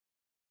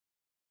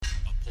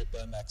Pulp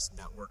MX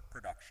Network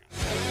production.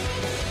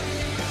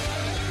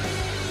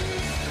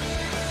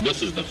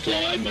 This is the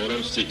Fly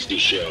Moto 60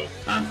 Show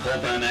on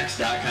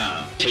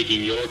PulpMX.com,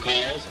 taking your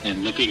calls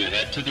and looking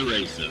ahead to the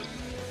races.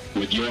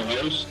 With your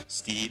host,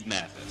 Steve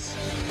Matthes.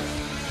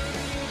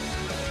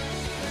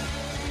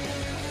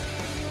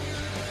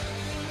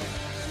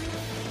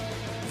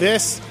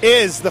 This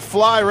is the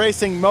Fly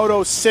Racing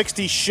Moto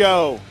 60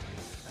 Show.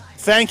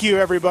 Thank you,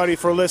 everybody,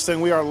 for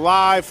listening. We are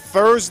live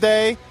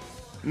Thursday,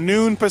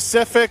 noon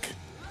Pacific,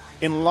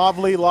 in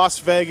lovely Las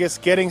Vegas.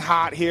 Getting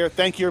hot here.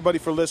 Thank you, everybody,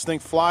 for listening.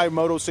 Fly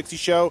Moto 60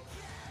 Show.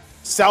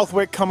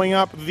 Southwick coming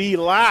up, the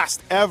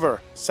last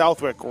ever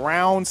Southwick,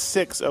 round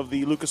 6 of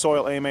the Lucas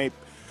Oil AMA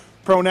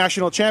Pro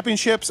National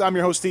Championships. I'm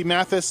your host, Steve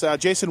Matthes.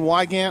 Jason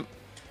Wygant,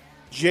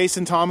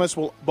 Jason Thomas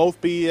will both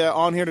be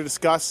on here to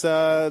discuss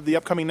the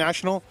upcoming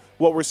National,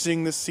 what we're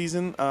seeing this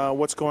season,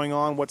 what's going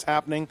on, what's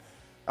happening.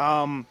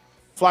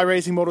 Fly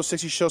Racing Moto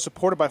 60 Show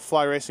supported by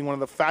Fly Racing, one of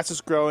the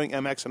fastest growing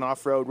MX and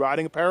off-road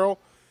riding apparel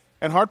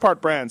and hard part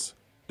brands.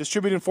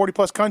 Distributed in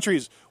 40-plus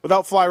countries.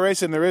 Without Fly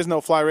Racing, there is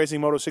no Fly Racing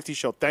Moto 60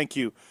 Show. Thank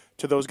you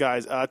to those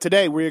guys.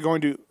 Today, we are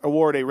going to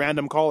award a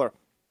random caller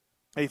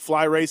a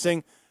Fly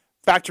Racing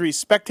Factory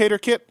Spectator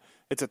Kit.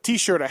 It's a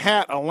T-shirt, a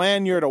hat, a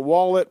lanyard, a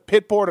wallet,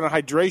 pitboard, and a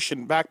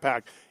hydration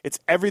backpack. It's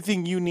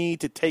everything you need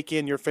to take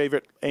in your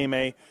favorite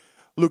AMA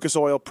Lucas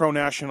Oil Pro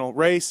National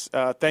race.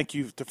 Thank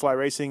you to Fly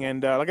Racing.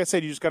 And like I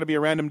said, you just got to be a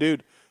random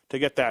dude to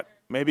get that.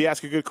 Maybe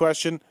ask a good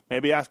question.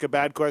 Maybe ask a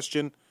bad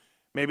question.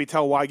 Maybe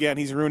tell Wygant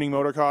he's ruining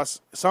motor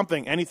costs.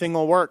 Something. Anything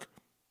will work.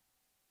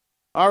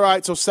 All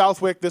right, so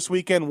Southwick this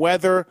weekend.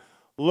 Weather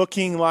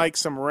looking like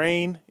some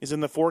rain is in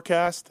the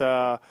forecast.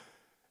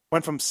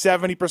 Went from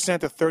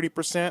 70% to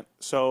 30%,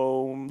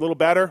 so a little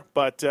better.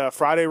 But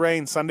Friday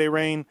rain, Sunday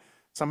rain.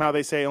 Somehow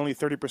they say only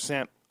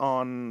 30%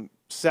 on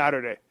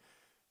Saturday.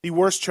 The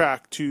worst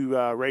track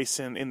to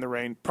race in the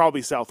rain,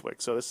 probably Southwick.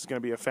 So this is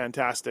going to be a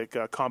fantastic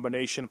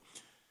combination.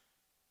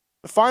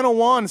 The final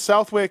one,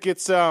 Southwick,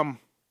 it's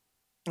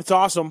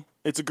awesome.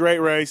 It's a great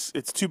race.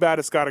 It's too bad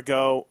it's got to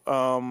go.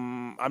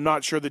 I'm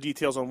not sure the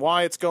details on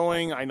why it's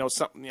going. I know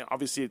something.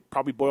 Obviously, it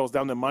probably boils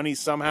down to money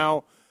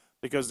somehow,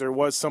 because there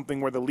was something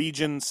where the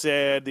Legion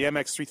said, the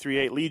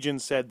MX338 Legion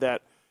said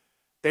that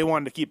they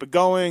wanted to keep it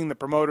going. The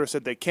promoter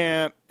said they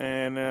can't,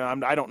 and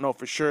I don't know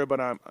for sure, but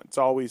it's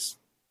always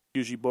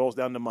usually boils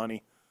down to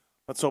money.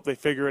 Let's hope they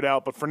figure it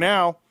out. But for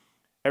now,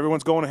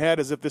 everyone's going ahead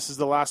as if this is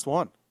the last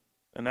one,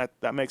 and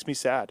that makes me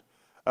sad.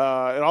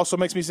 It also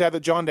makes me sad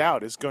that John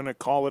Dowd is going to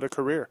call it a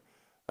career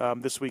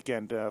this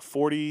weekend.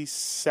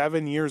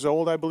 47 years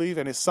old, I believe,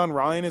 and his son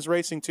Ryan is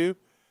racing too.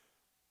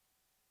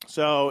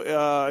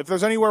 So if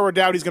there's anywhere where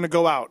Dowdy's going to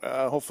go out,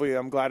 hopefully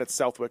I'm glad it's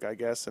Southwick, I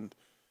guess. And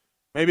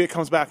maybe it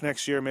comes back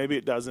next year. Maybe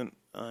it doesn't.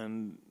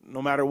 And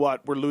no matter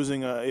what, we're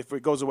losing. If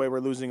it goes away, we're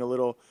losing a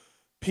little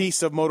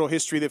piece of moto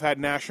history. They've had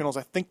nationals.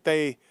 I think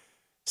they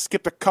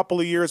skipped a couple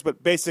of years,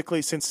 but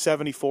basically since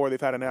 74,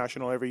 they've had a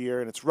national every year.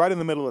 And it's right in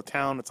the middle of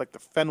town. It's like the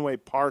Fenway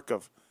Park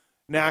of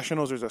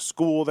nationals. There's a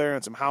school there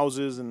and some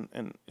houses,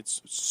 and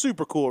it's a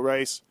super cool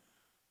race.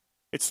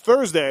 It's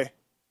Thursday.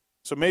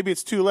 So maybe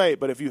it's too late,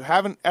 but if you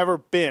haven't ever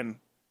been,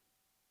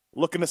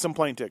 look into some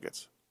plane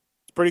tickets.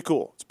 It's pretty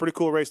cool. It's a pretty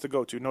cool race to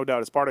go to, no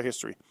doubt. It's part of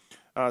history.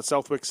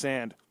 Southwick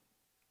Sand.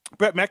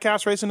 Brett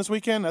Metcalf's racing this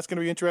weekend. That's going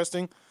to be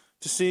interesting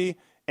to see.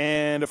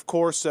 And, of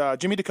course,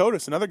 Jimmy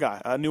Dakotas, another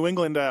guy. New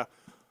England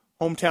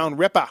hometown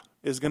Ripper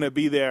is going to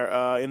be there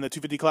in the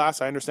 250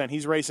 class. I understand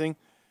he's racing.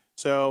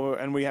 So,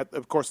 and we had,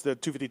 of course, the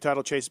 250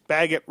 title chase.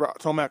 Baggett,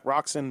 Tomac,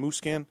 Roxon,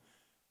 Musquin.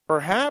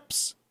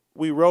 Perhaps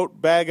we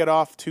wrote Baggett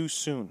off too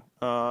soon.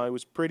 It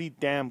was pretty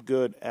damn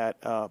good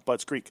at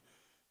Budds Creek.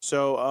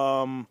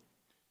 So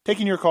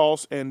taking your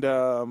calls and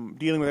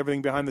dealing with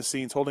everything behind the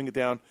scenes, holding it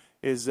down,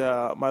 is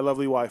my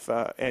lovely wife,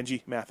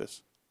 Angie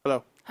Matthes.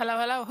 Hello.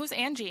 Hello. Who's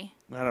Angie?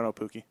 I don't know,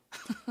 Pookie.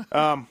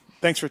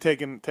 Thanks for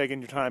taking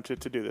your time to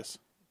do this.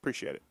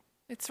 Appreciate it.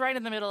 It's right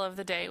in the middle of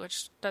the day,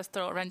 which does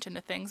throw a wrench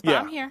into things, but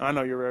I'm here. I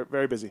know you're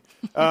very busy.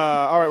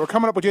 All right, we're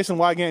coming up with Jason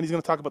Wygant. He's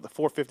going to talk about the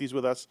 450s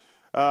with us.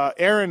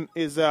 Aaron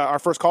is our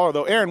first caller,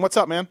 though. Aaron, what's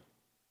up, man?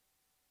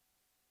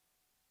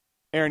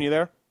 Aaron, you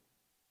there?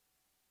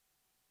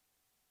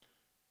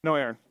 No,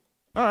 Aaron.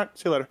 All right,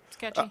 see you later.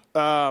 Sketchy.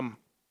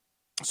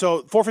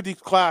 So 450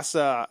 class,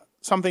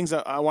 some things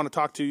that I want to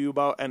talk to you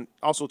about and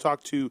also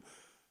talk to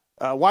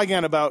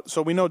Wygant about.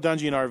 So we know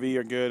Dungey and RV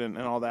are good and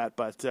all that,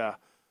 but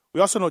we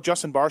also know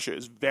Justin Barsha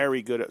is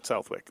very good at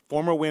Southwick.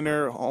 Former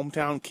winner,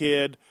 hometown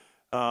kid,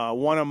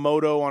 won a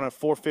moto on a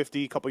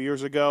 450 a couple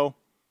years ago.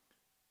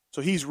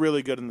 So he's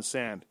really good in the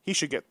sand. He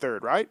should get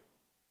third, right?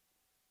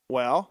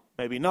 Well,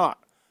 maybe not.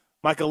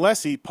 Michael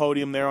Lessie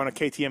podium there on a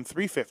KTM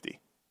 350.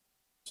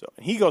 So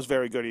he goes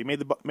very good.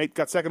 He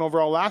got second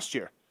overall last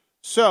year.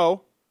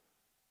 So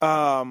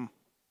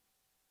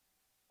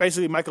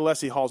basically Michael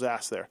Lessie hauls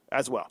ass there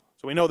as well.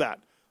 So we know that.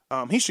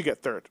 He should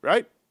get third,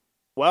 right?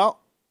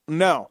 Well,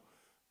 no.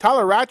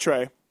 Tyler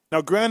Rattray,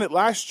 now granted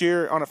last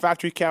year on a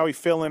factory Cowie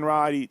fill-in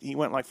ride, he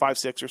went like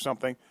 5.6 or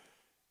something.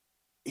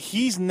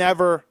 He's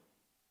never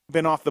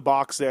been off the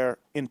box there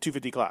in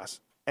 250 class.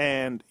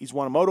 and he's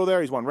won a moto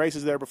there. He's won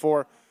races there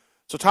before.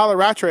 So Tyler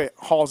Rattray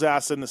hauls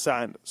ass in the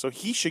sand, so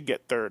he should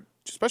get third,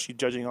 especially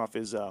judging off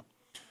his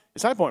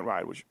High Point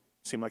ride, which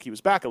seemed like he was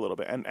back a little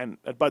bit. And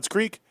at Budds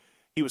Creek,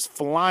 he was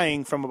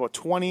flying from about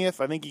 20th.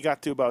 I think he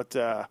got to about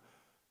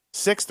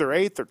 6th or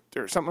 8th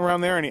or something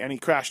around there, and he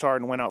crashed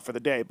hard and went out for the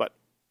day. But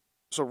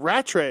so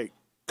Rattray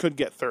could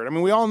get third. I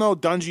mean, we all know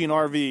Dungey and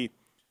RV,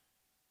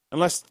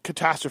 unless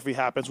catastrophe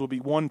happens, will be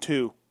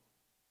 1-2.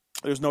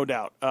 There's no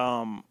doubt,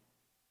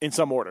 in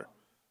some order.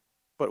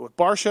 But with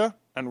Barsha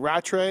and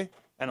Rattray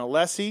and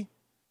Alessi,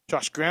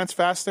 Josh Grant's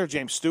fast there,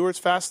 James Stewart's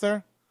fast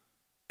there.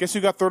 Guess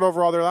who got third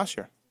overall there last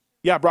year?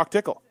 Yeah, Brock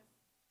Tickle.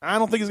 I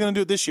don't think he's going to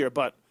do it this year,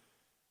 but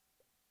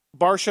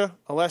Barsha,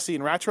 Alessi,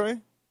 and Rattray,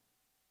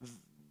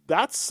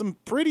 that's some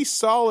pretty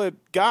solid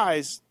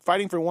guys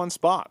fighting for one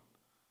spot.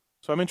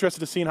 So I'm interested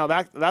to see how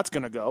that's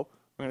going to go.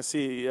 I'm going to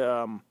see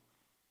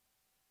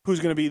who's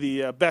going to be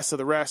the best of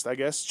the rest, I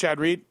guess. Chad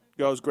Reed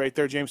goes great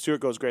there. James Stewart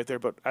goes great there.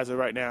 But as of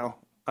right now,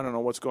 I don't know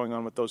what's going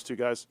on with those two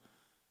guys.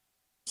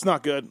 It's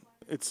not good.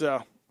 It's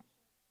not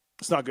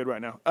good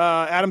right now.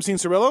 Adam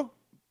Cianciarillo,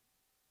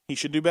 he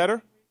should do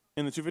better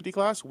in the 250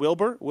 class.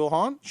 Will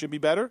Hahn should be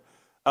better.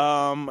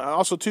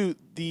 Also, too,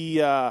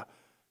 the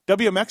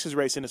WMX is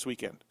racing this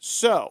weekend.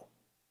 So,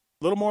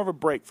 a little more of a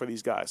break for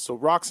these guys. So,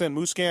 Roxanne,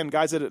 Muscan,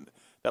 guys that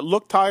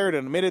look tired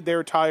and admitted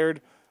they're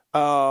tired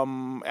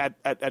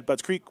at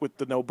Budds Creek with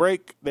the no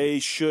break, they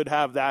should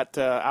have that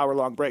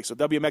hour-long break. So,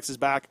 WMX is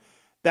back.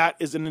 That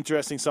is an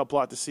interesting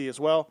subplot to see as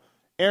well.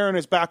 Aaron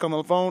is back on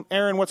the phone.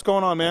 Aaron, what's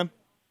going on, man?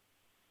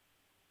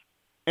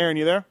 Aaron,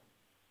 you there?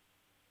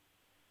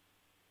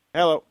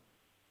 Hello.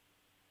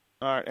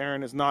 All right,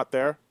 Aaron is not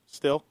there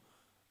still.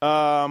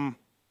 Oliver,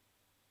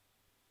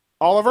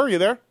 you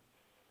there?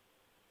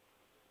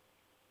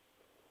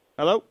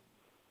 Hello?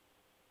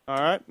 All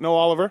right, no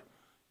Oliver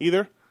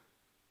either.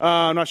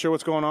 I'm not sure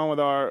what's going on with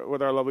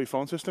our lovely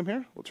phone system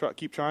here. We'll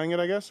keep trying it,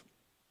 I guess.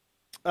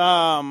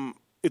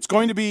 It's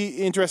going to be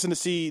interesting to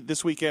see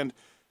this weekend.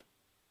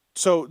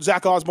 So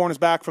Zach Osborne is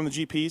back from the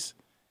GPs,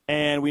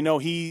 and we know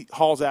he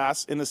hauls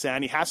ass in the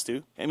sand. He has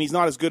to. I mean, he's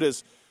not as good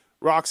as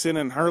Roxon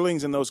and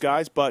Hurlings and those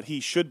guys, but he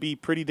should be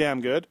pretty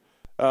damn good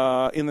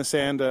in the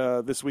sand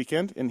this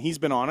weekend, and he's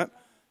been on it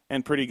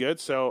and pretty good.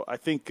 So I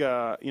think,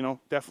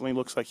 definitely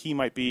looks like he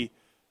might be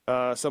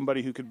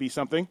somebody who could be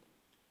something.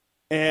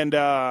 And,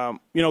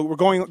 we're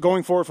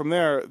going forward from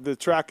there. The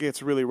track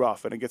gets really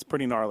rough, and it gets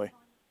pretty gnarly.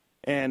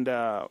 And,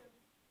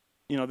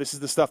 this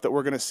is the stuff that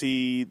we're going to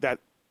see that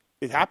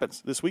it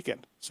happens this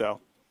weekend.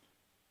 So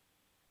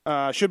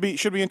should be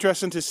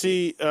interesting to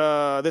see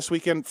this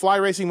weekend. Fly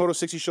Racing Moto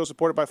 60 show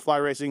supported by Fly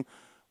Racing,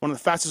 one of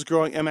the fastest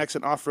growing MX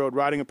and off-road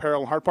riding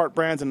apparel and hard part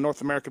brands in the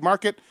North American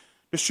market,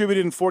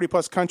 distributed in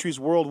 40-plus countries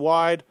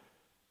worldwide.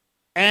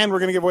 And we're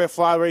going to give away a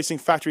Fly Racing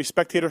Factory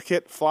Spectator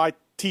Kit, Fly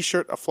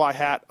T-shirt, a Fly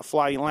hat, a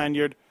Fly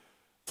lanyard,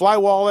 Fly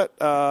wallet,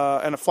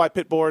 and a Fly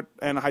pit board,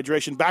 and a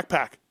hydration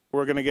backpack.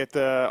 We're going to get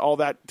all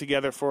that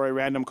together for a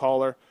random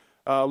caller.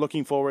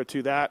 Looking forward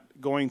to that.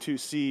 Going to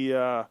see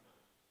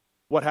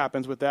what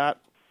happens with that.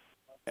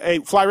 Hey,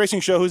 Fly Racing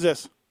Show, who's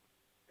this?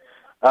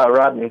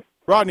 Rodney.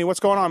 Rodney, what's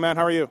going on, man?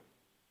 How are you?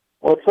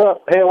 What's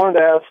up? Hey, I wanted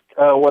to ask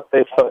what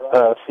they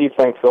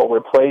think they'll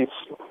replace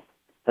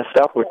the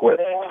Southwick with.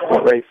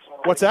 What race?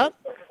 What's that?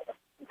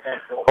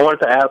 I wanted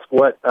to ask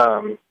what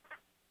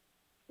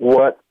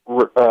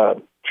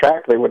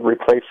track they would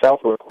replace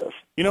Southwick with.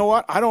 You know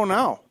what? I don't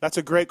know. That's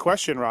a great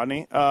question,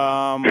 Rodney.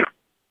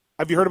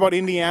 Have you heard about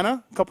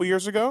Indiana a couple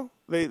years ago?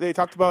 They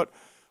talked about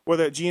where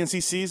the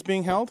GNCC is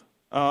being held.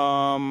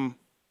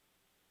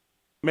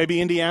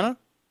 Maybe Indiana.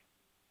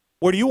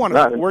 Where do you want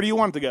it? Where do you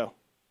want it to go?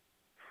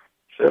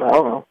 Shit, I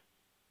don't know.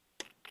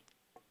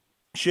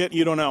 Shit,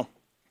 you don't know.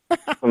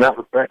 In that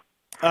respect.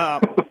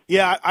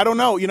 Yeah, I don't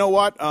know. You know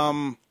what?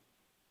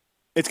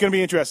 It's going to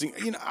be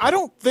interesting. I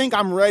don't think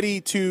I'm ready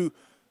to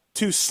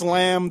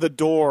slam the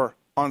door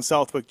on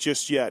Southwick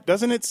just yet.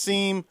 Doesn't it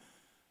seem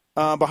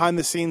behind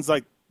the scenes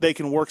like they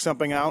can work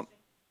something out?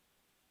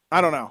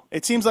 I don't know.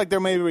 It seems like there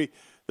maybe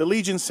the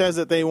Legion says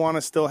that they want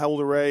to still hold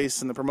a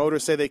race, and the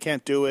promoters say they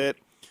can't do it.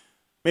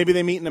 Maybe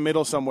they meet in the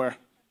middle somewhere.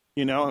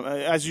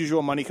 As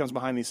usual, money comes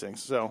behind these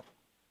things. So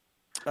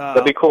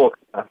that'd be cool.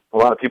 A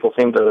lot of people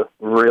seem to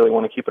really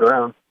want to keep it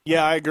around.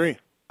 Yeah, I agree.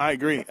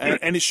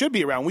 And it should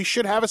be around. We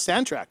should have a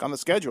sand track on the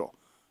schedule.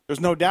 There's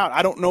no doubt.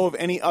 I don't know of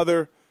any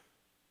other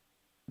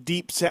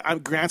deep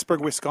sand. Grantsburg,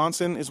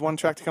 Wisconsin is one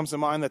track that comes to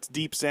mind that's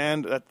deep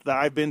sand that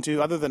I've been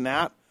to. Other than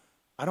that,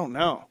 I don't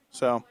know.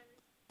 So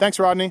thanks,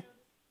 Rodney.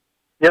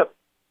 Yep.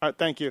 All right,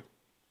 thank you.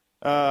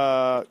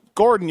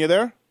 Gordon, you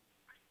there?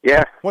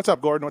 Yeah. What's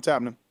up, Gordon? What's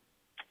happening?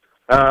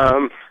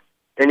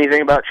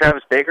 Anything about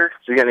Travis Baker? Is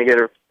he going to get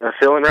a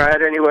fill-in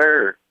ride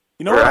anywhere or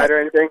or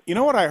anything? You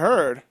know what I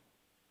heard?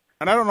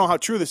 And I don't know how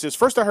true this is.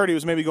 First I heard he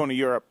was maybe going to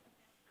Europe.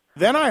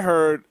 Then I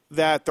heard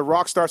that the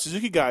Rockstar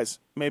Suzuki guys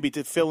maybe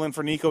to fill in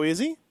for Nico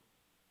Izzy.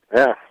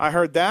 Yeah. I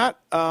heard that.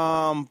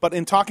 But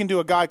in talking to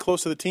a guy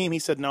close to the team, he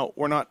said, no,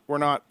 we're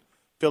not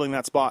filling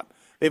that spot.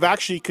 They've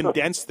actually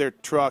condensed their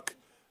truck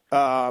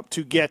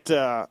to get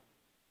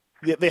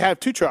they have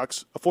two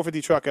trucks, a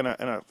 450 truck and a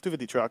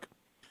 250 truck,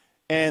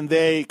 and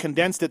they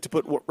condensed it to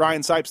put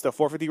Ryan Sipes, the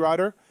 450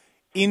 rider,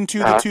 into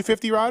the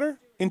 250 rider,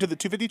 into the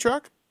 250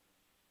 truck.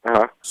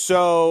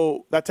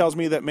 So that tells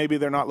me that maybe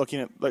they're not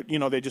looking at,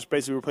 they just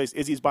basically replaced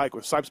Izzy's bike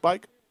with Sipes'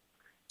 bike.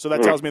 So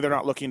that tells me they're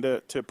not looking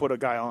to put a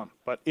guy on.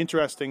 But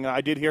interesting,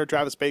 I did hear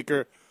Travis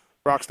Baker,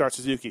 Rockstar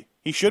Suzuki.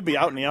 He should be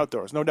out in the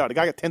outdoors, no doubt. The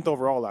guy got 10th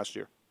overall last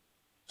year.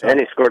 So, and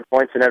he scored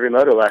points in every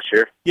moto last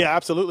year. Yeah,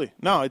 absolutely.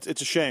 No, it's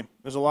a shame.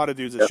 There's a lot of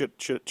dudes that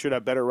should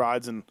have better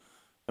rides than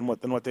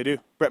what they do.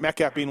 Brett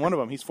Metcalf being one of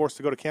them. He's forced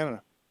to go to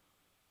Canada.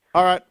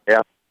 All right.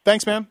 Yeah.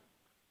 Thanks, man.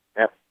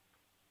 Yeah.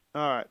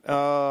 All right.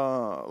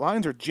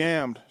 Lines are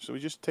jammed. Should we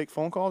just take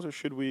phone calls, or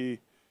should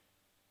we?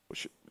 What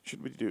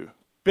should we do?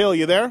 Bill,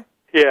 you there?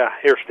 Yeah,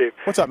 here, Steve.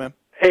 What's up, man?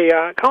 Hey,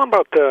 calling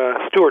about the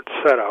Stewart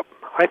setup.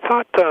 I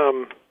thought,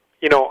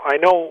 I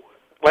know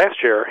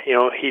last year,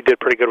 he did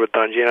pretty good with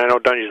Dungey, and I know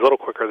Dungey's a little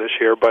quicker this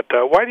year, but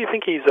why do you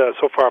think he's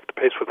so far off the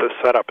pace with this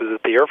setup? Is it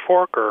the air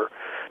fork, or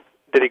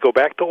did he go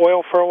back to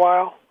oil for a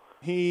while?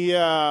 He's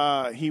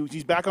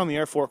back on the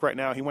air fork right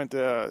now. He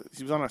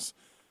was on a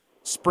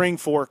spring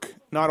fork,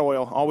 not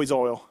oil, always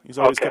oil. He's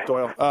always kept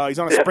oil. He's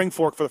on a spring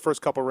fork for the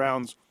first couple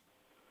rounds.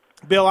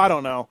 Bill, I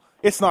don't know.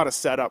 It's not a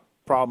setup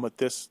problem at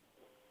this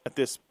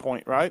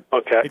point, right?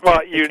 Okay.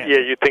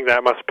 You think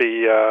that must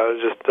be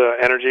just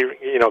energy,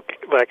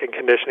 lack of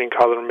conditioning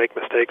causing him to make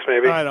mistakes,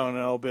 maybe? I don't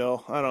know,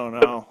 Bill. I don't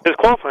know. His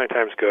qualifying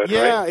time's good, right?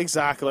 Yeah,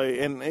 exactly.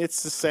 And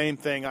it's the same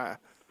thing.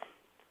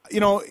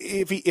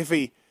 If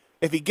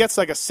he gets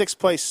like a 6th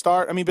place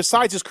start, I mean,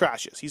 besides his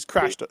crashes, he's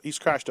crashed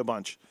a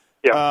bunch.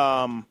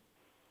 Yeah.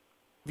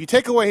 If you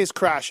take away his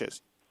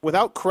crashes,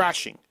 without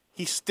crashing,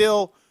 he's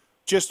still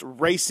just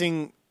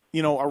racing,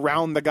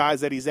 around the guys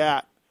that he's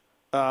at.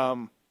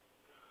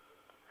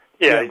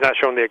 He's not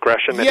showing the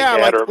aggression that he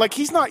had. Like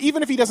he's not,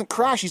 even if he doesn't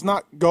crash, he's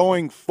not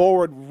going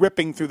forward,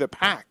 ripping through the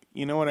pack.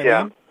 You know what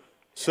I mean?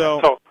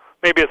 So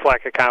maybe it's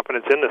lack of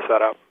confidence in the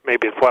setup.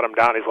 Maybe it's let him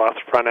down. He's lost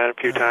the front end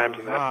a few times.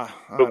 And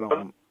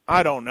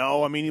I don't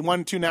know. I mean, he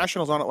won 2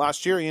 nationals on it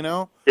last year,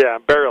 Yeah,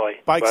 barely.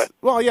 Bikes.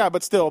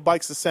 But still,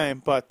 bike's the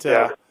same. But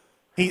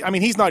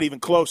he's not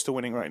even close to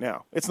winning right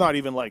now. It's not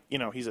even like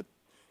he's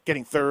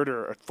getting 3rd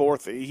or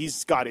 4th.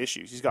 He's got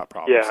issues. He's got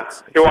problems.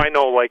 Yeah. I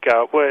know.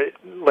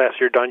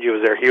 Last year Dungey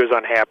was there. He was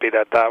unhappy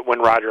that when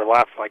Roger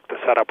left, the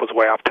setup was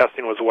way off,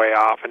 testing was way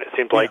off, and it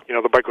seemed like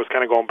the bike was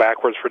kind of going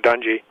backwards for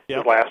Dungey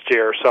last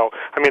year. So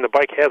the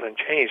bike hasn't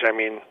changed. I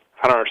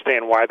don't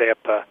understand why they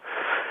have to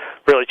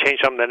really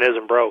change something that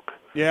isn't broke.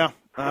 Yeah,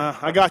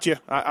 I got you.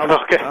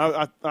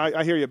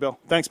 I hear you, Bill.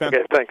 Thanks, man.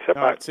 Okay, thanks. All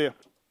right, see you.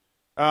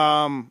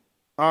 All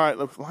right,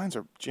 look, lines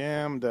are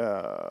jammed.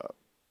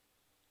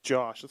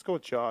 Josh, let's go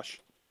with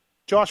Josh.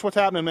 Josh, what's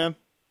happening, man?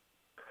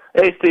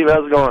 Hey, Steve,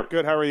 how's it going?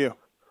 Good. How are you?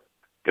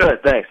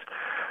 Good, thanks.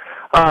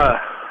 I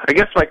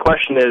guess my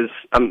question is,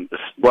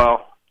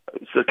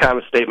 it's a kind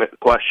of a statement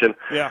question.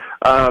 Yeah.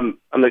 I'm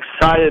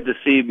excited to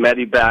see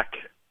Matthes back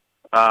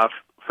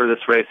for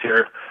this race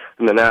here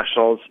in the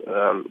Nationals.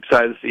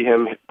 Excited to see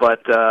him,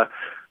 but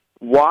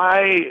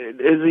why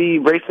is he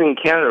racing in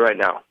Canada right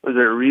now? Is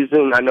there a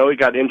reason? I know he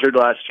got injured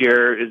last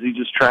year. Is he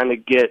just trying to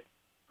get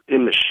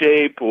in the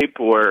shape,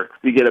 or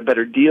did he get a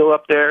better deal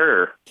up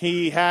there? Or?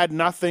 He had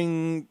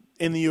nothing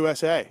in the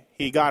USA.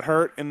 He got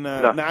hurt in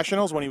the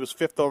Nationals when he was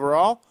 5th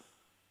overall.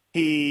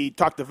 He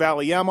talked to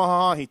Valley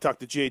Yamaha. He talked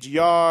to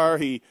JGR.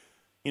 He,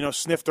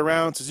 sniffed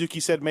around. Suzuki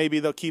said maybe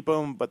they'll keep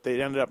him, but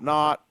they ended up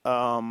not.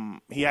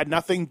 He had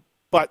nothing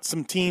but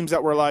some teams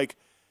that were like,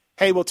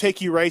 hey, we'll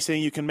take you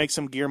racing. You can make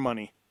some gear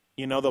money.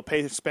 They'll pay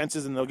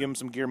expenses and they'll give him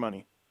some gear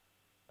money.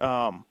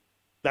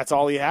 That's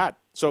all he had.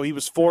 So he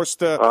was forced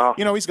to,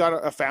 he's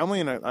got a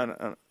family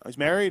and he's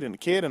married and a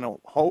kid and a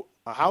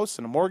house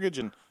and a mortgage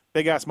and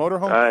big-ass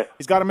motorhome. Right.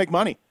 He's got to make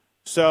money.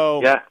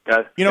 So, got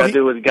to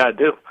do what you got to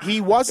do. He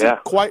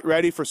wasn't quite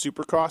ready for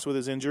Supercross with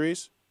his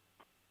injuries,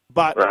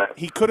 but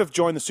he could have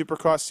joined the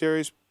Supercross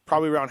series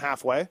probably around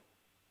halfway.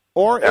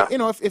 Or,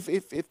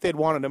 if they'd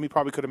wanted him, he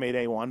probably could have made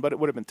A1, but it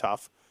would have been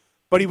tough.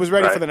 But he was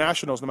ready for the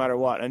Nationals no matter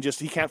what, and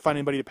he can't find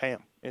anybody to pay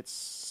him.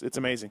 It's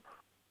amazing.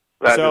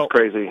 That is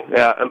crazy.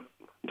 Yeah, I'm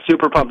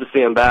super pumped to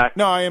see him back.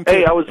 No, I am too.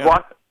 Hey, I was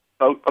watching.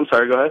 Oh, I'm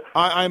sorry, go ahead.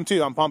 I am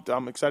too. I'm pumped.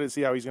 I'm excited to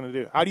see how he's going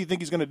to do. How do you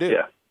think he's going to do?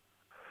 Yeah.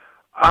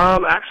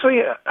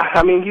 Actually,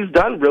 he's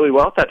done really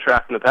well at that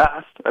track in the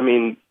past. I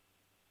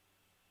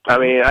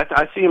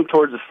see him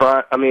towards the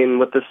front.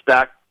 With the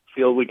stack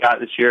field we got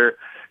this year,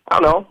 I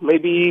don't know,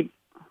 maybe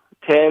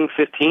 10,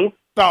 15.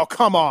 Oh,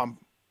 come on.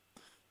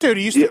 Dude,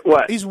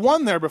 he's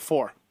won there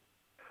before.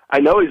 I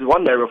know he's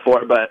won there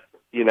before, but,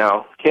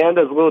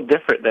 Canada's a little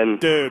different than...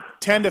 Dude,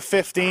 10 to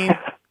 15?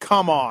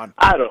 Come on.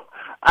 I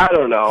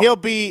don't know. He'll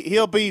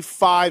be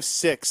 5,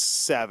 6,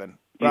 7,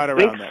 right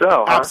around there. So,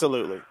 huh?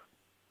 Absolutely.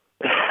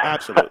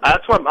 Absolutely.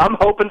 That's what I'm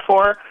hoping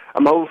for.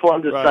 I'm just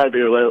trying to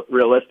be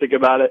realistic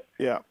about it.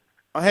 Yeah.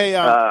 Hey,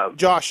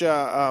 Josh,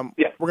 we're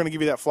going to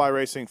give you that Fly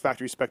Racing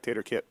Factory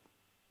Spectator kit.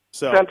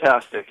 So,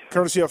 fantastic.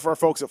 Courtesy of our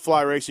folks at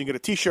Fly Racing, you get a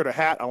T-shirt, a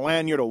hat, a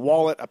lanyard, a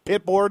wallet, a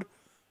pit board,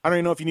 I don't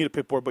even know if you need a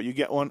pit board, but you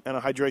get one and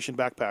a hydration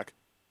backpack.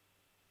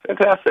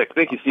 Fantastic.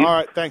 Thank you, Steve. All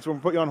right, thanks. We're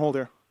going to put you on hold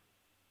here.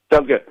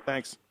 Sounds good.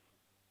 Thanks.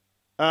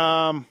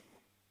 All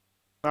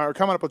right, we're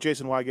coming up with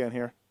Jason Wygant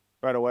here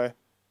right away.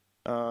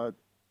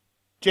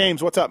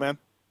 James, what's up, man?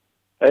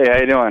 Hey, how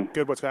you doing?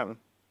 Good. What's happening?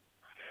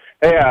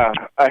 Hey,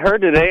 I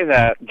heard today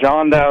that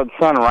John Dowd's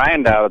son,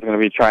 Ryan Dowd, is going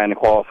to be trying to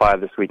qualify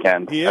this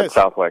weekend at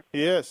Southwick.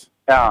 He is.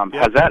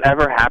 Has that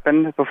ever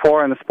happened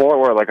before in the sport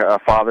where, like, a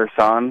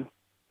father-son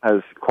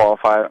has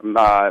qualified,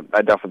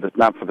 not for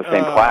the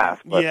same class,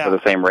 but for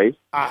the same race?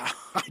 I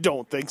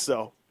don't think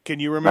so. Can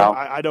you remember?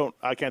 No.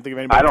 I can't think of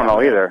anybody. I don't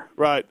know either.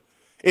 Right.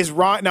 Is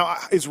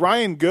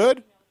Ryan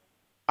good?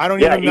 I don't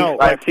even know.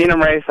 I've seen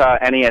him race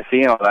NESC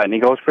and all that, and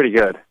he goes pretty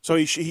good. So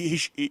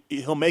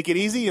he'll make it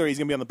easy, or he's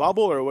going to be on the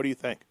bubble, or what do you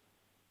think?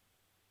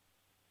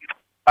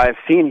 I've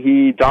seen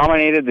he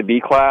dominated the B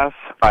class.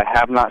 I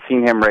have not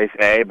seen him race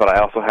A, but I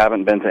also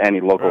haven't been to any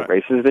local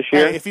races this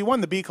year. Hey, if he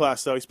won the B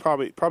class, though, he's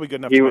probably good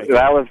enough to make it.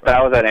 That was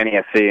at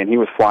NESC, and he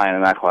was flying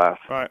in that class.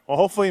 All right. Well,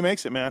 hopefully he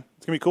makes it, man.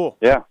 It's going to be cool.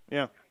 Yeah.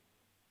 Yeah.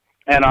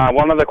 And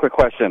one other quick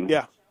question.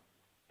 Yeah.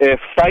 If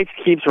Seitz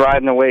keeps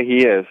riding the way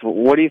he is,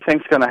 what do you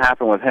think's going to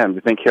happen with him? Do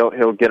you think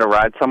he'll get a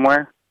ride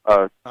somewhere?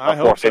 A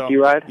 450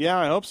 ride? Yeah,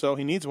 I hope so.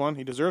 He needs one.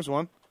 He deserves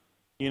one.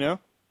 You know?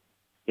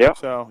 Yeah.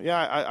 So,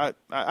 yeah,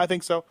 I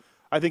think so.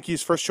 I think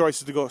his first choice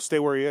is to go stay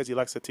where he is. He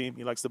likes the team.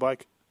 He likes the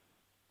bike.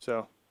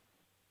 So.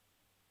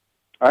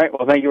 All right.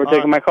 Well, thank you for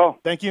taking my call.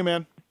 Thank you,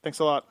 man. Thanks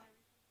a lot.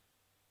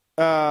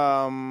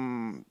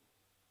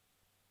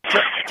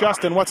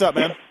 Justin, what's up,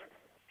 man?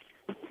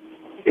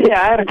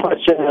 Yeah, I had a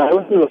question. I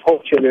listened to the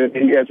whole show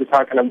today. You guys were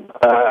talking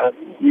about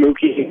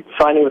Mookie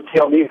signing with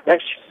TLD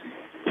next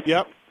year.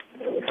 Yep.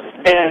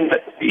 And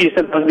you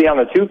said they'll be on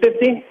the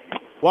 250?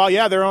 Well,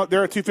 yeah, they're a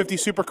 250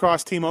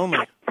 Supercross team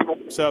only.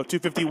 So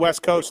 250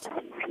 West Coast.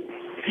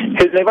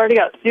 Because they've already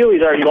got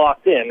Seeley's already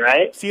locked in,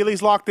 right?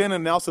 Seeley's locked in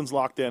and Nelson's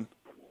locked in.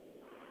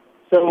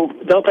 So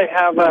don't they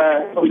have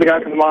what was the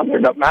guy from the Monster?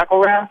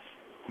 McElrath?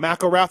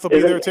 McElrath will be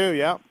there too,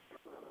 yeah.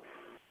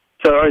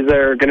 So is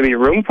there going to be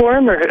room for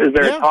him, or is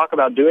there talk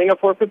about doing a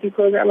 450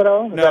 program at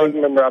all? Has that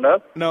even been brought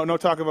up? No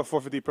talk of a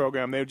 450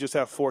 program. They would just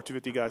have 4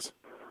 250 guys.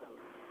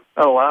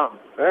 Oh, wow.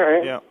 All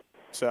right. Yeah.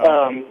 So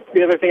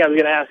the other thing I was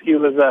going to ask you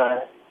was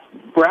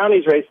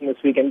Brownie's racing this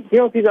weekend. Do you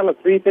know if he's on a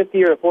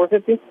 350 or a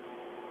 450?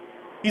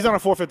 He's on a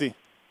 450.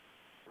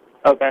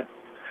 Okay.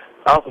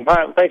 Awesome. All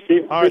right. Thanks,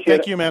 Steve. All right.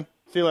 Thank you, man.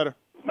 See you later.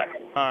 Bye.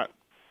 All right.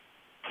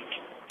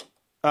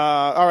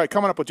 All right.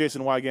 Coming up with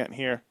Jason Wygant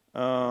here. A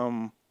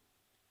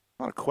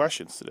lot of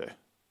questions today.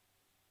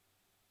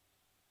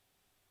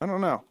 I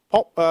don't know.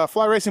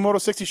 Fly Racing Moto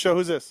 60 show.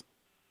 Who's this?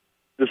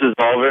 This is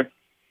Oliver.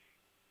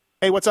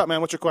 Hey, what's up,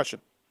 man? What's your question?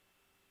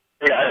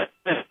 Yeah,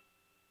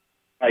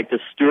 like the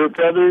Stewart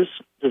brothers,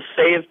 to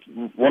say if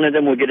one of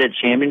them would get a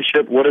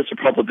championship, what is the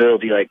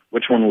probability? Like,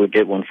 which one would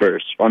get one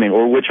first? I mean,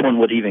 or which one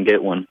would even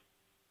get one?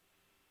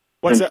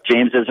 What's Since that?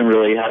 James isn't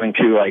really having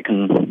too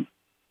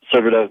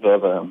conservative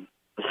of a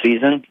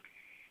season.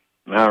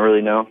 I don't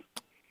really know.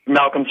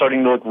 Malcolm's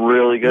starting to look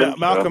really good. Yeah,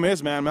 Malcolm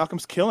is, man.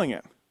 Malcolm's killing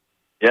it.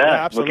 Yeah,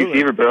 absolutely. Rookie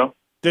fever, bro.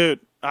 Dude,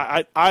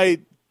 I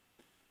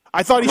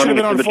thought he should have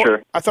been on.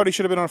 I thought he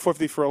should have been on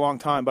 450 for a long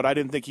time, but I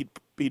didn't think he'd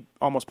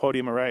almost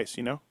podium a race.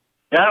 You know?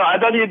 Yeah, I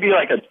thought he'd be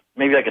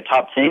maybe a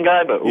top 10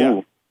 guy, but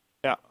ooh.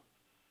 Yeah,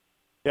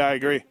 I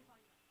agree.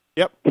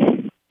 Yep.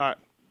 All right.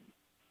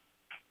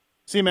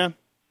 See you, man.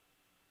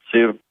 See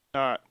you.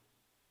 All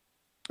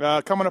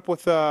right. Coming up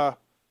with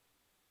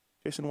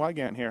Jason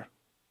Wygant here.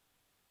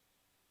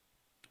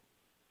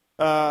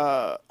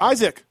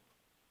 Isaac.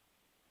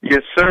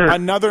 Yes, sir.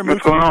 Another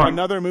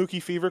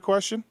Mookie fever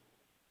question?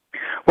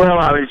 Well,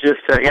 I was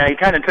just, he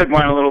kind of took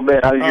mine a little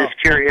bit. I was just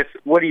curious,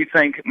 what do you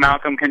think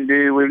Malcolm can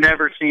do? We've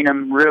never seen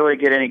him really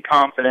get any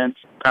confidence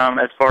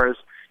as far as,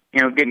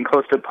 getting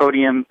close to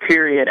podium,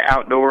 period,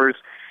 outdoors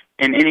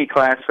in any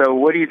class. So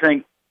what do you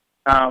think,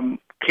 can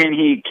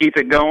he keep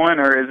it going,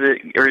 or is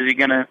he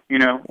going to,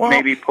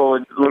 maybe pull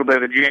a little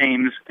bit of a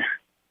James?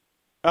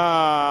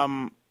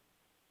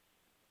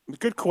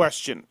 Good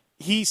question.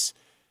 He's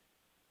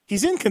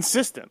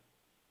inconsistent,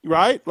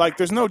 right? Like,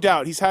 there's no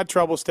doubt he's had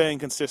trouble staying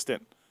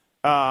consistent.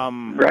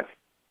 Right.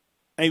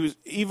 And he was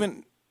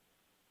even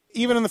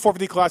in the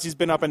 450 class, he's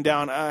been up and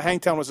down.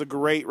 Hangtown was a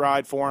great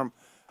ride for him.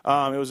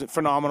 It was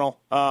phenomenal.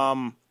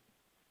 But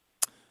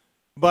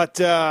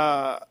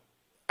I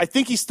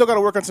think he's still got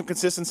to work on some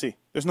consistency.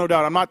 There's no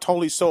doubt. I'm not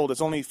totally sold.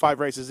 It's only 5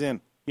 races in,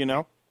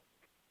 Yeah.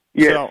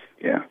 So,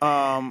 yeah.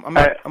 I'm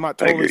not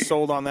totally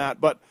sold on that,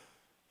 but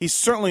he's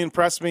certainly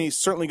impressed me. He's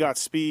certainly got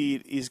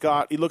speed. He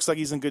looks like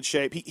he's in good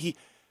shape. He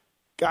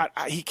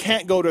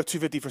can't go to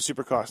 250 for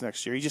Supercross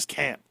next year. He just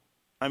can't.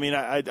 I mean,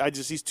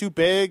 he's too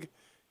big.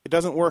 It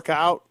doesn't work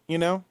out,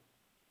 Yeah,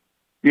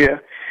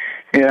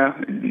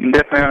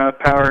 definitely on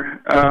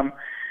power.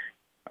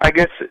 I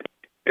guess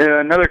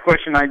another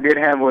question I did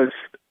have was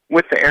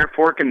with the air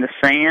fork and the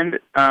sand. Is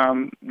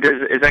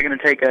that going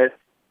to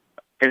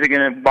is it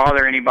going to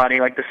bother anybody?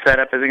 Like the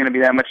setup, is it going to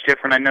be that much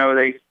different? I know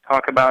they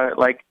talk about it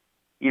like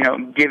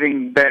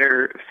giving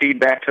better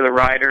feedback to the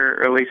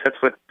rider, or at least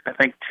that's what I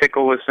think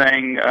Tickle was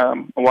saying a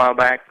while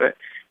back, but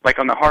like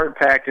on the hard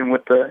packed and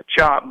with the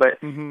chop,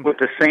 but with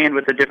the sand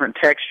with the different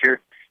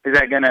texture, is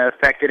that going to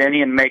affect it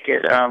any and make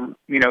it,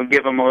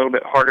 give them a little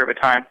bit harder of a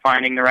time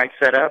finding the right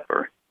setup?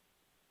 Or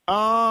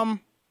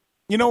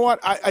you know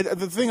what?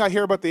 The thing I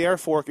hear about the air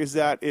fork is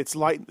that it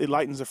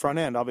lightens the front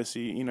end.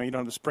 Obviously, you don't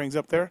have the springs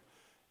up there.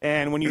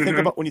 And when you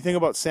think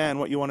about sand,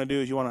 what you want to do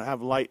is you want to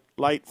have light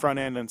front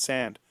end and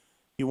sand.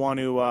 You want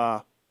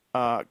to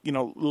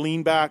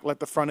lean back, let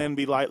the front end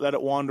be light, let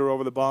it wander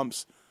over the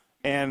bumps,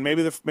 and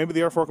maybe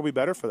the air fork will be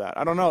better for that.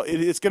 I don't know.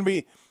 It's going to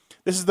be.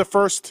 This is the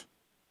first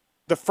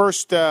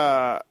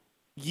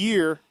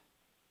year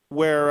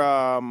where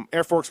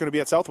air fork's going to be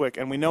at Southwick,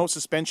 and we know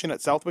suspension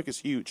at Southwick is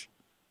huge.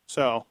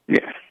 So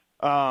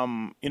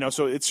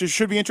so it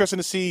should be interesting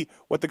to see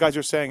what the guys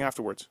are saying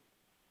afterwards.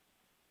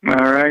 All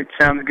right,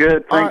 sounds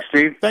good. Thanks,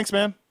 Steve. Thanks,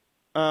 man.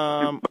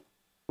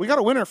 We got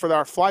a winner for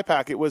our fly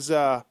pack. It was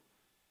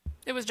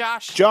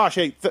Josh. Josh,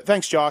 hey,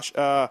 thanks, Josh.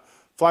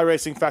 Fly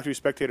Racing Factory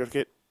Spectator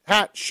kit,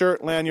 hat,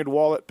 shirt, lanyard,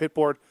 wallet,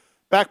 pitboard,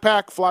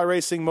 backpack, Fly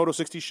Racing Moto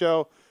 60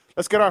 show.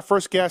 Let's get our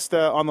first guest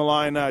on the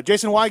line,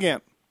 Jason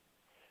Wygant.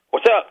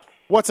 What's up?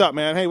 What's up,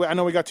 man? Hey, I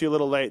know we got to you a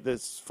little late.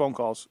 This phone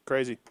call's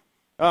crazy.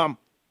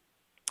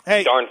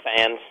 Hey, darn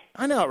fans.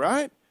 I know,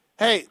 right?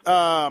 Hey,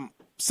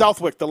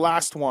 Southwick, the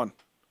last one.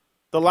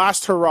 The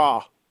last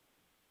hurrah.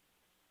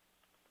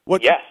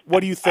 What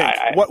do you think?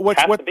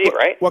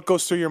 What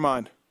goes through your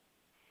mind?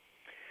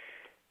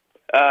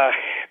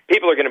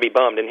 People are going to be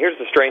bummed, and here's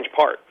the strange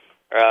part.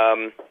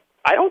 I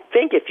don't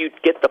think if you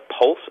get the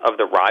pulse of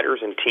the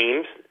riders and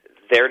teams,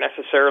 they're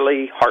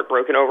necessarily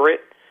heartbroken over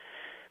it.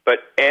 But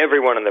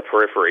everyone in the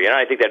periphery, and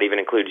I think that even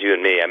includes you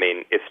and me, I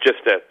mean, it's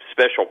just a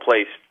special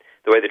place.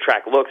 The way the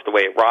track looks, the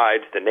way it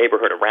rides, the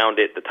neighborhood around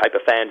it, the type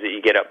of fans that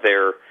you get up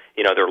there,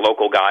 their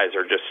local guys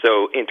are just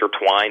so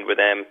intertwined with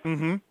them.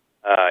 Mm-hmm.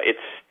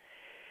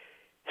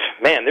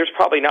 There's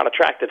probably not a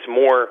track that's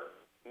more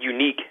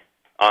unique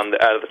out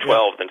of the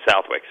 12 than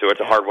Southwick, so it's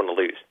a hard one to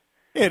lose.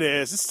 It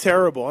is. It's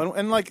terrible.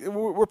 And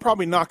we're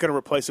probably not going to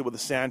replace it with the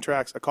sand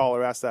tracks. A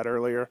caller asked that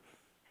earlier.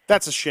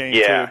 That's a shame, too,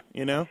 Yeah,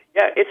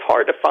 it's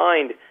hard to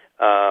find.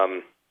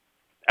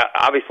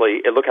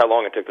 Obviously, look how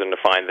long it took them to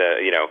find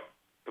to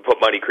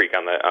put Muddy Creek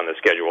on the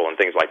schedule and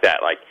things like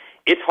that. Like,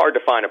 it's hard to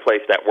find a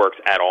place that works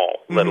at all,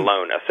 let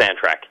alone a sand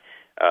track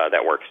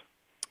that works.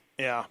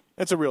 Yeah,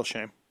 it's a real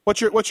shame. What's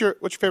your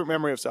favorite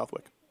memory of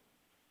Southwick?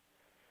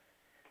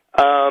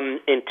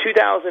 In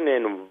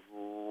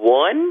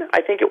 2001,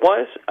 I think it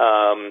was,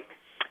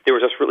 there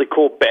was this really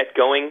cool bet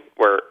going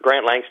where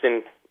Grant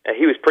Langston,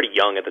 he was pretty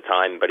young at the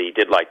time, but he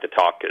did like to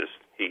talk because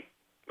he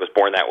was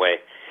born that way.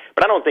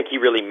 But I don't think he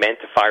really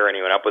meant to fire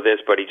anyone up with this,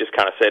 but he just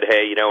kind of said,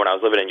 hey, when I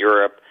was living in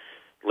Europe,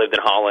 lived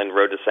in Holland,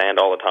 rode the sand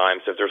all the time,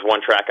 so if there's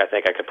one track I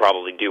think I could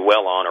probably do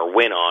well on or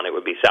win on, it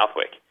would be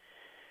Southwick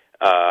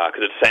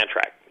because it's a sand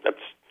track. That's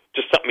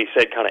just something he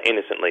said kind of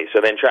innocently.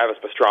 So then Travis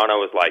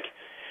Pastrana was like,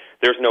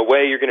 there's no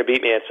way you're going to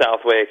beat me at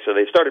Southwick. So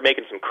they started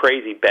making some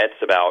crazy bets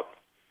about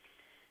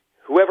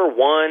whoever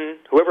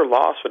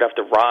lost would have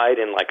to ride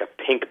in like a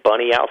pink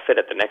bunny outfit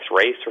at the next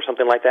race or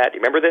something like that. Do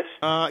you remember this?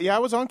 Yeah, I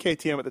was on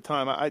KTM at the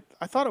time. I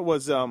thought it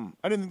was. I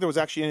didn't think there was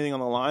actually anything on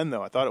the line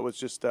though. I thought it was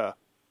just in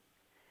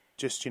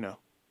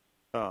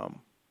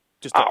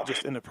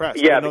the press.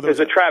 Yeah, because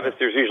at Travis,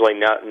 there's usually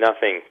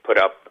nothing put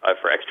up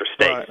for extra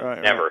stakes.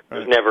 Never.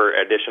 There's never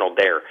additional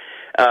dare.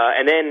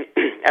 And then,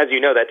 as you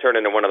know, that turned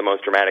into one of the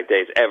most dramatic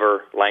days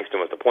ever.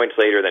 Langston was the points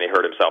leader, then he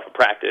hurt himself in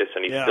practice,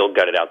 and he still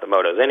gutted out the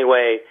motos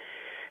anyway.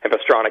 And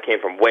Pastrana came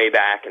from way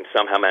back and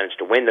somehow managed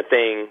to win the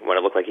thing when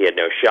it looked like he had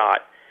no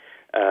shot.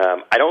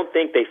 I don't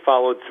think they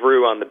followed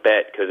through on the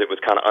bet because it was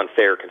kind of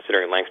unfair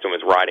considering Langston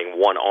was riding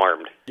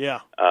one-armed.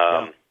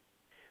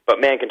 But,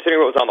 man, considering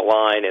what was on the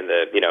line and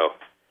the,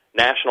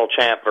 national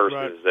champ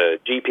versus the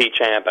GP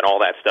champ and all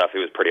that stuff, it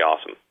was pretty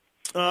awesome.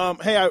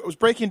 Hey, I was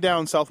breaking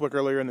down Southwick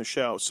earlier in the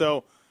show.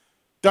 So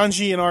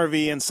Dungey and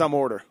RV in some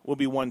order will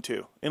be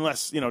 1-2,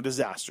 unless,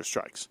 disaster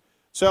strikes.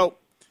 So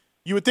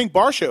you would think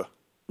Barcia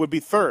would be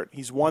third.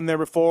 He's won there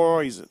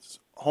before. He's a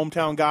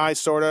hometown guy,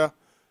 sort of.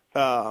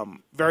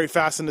 Very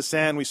fast in the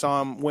sand. We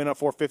saw him win a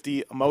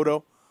 450 a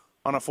moto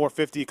on a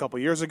 450 a couple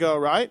years ago,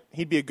 right?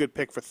 He'd be a good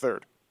pick for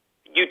third.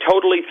 You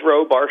totally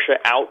throw Barcia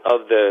out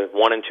of the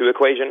 1 and 2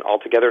 equation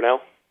altogether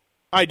now?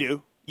 I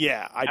do.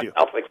 Yeah, I do.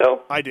 Southwick,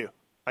 though? I do.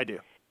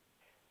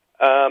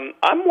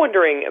 I'm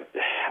wondering,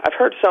 I've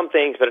heard some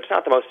things, but it's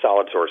not the most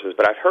solid sources,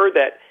 but I've heard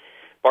that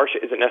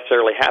Barcia isn't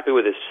necessarily happy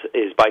with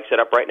his bike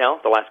setup right now,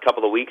 the last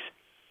couple of weeks.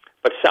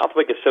 But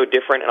Southwick is so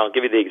different, and I'll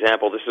give you the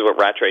example. This is what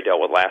Rattray dealt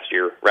with last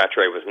year.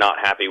 Rattray was not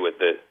happy with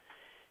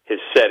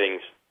his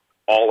settings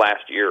all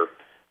last year.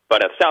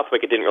 But at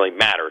Southwick, it didn't really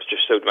matter. It's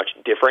just so much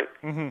different.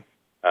 Mm-hmm.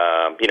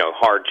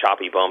 Hard,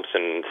 choppy bumps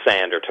and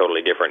sand are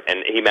totally different.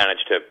 And he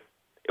managed to,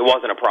 it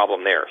wasn't a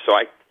problem there. So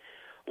I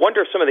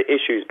wonder if some of the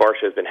issues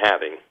Barcia has been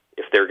having,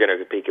 if they're going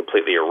to be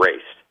completely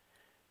erased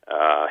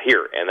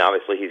here. And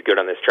obviously he's good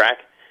on this track.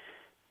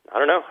 I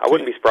don't know. I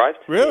wouldn't be surprised.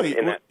 Really?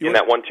 In that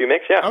 1-2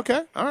 mix, yeah.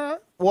 Okay, all right.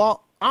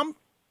 Well,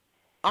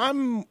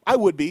 I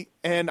would be,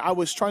 and I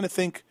was trying to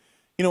think,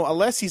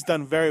 unless he's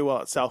done very well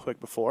at Southwick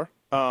before,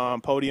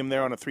 podium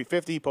there on a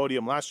 350,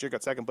 podium last year,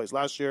 got second place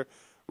last year.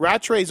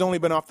 Rattray's only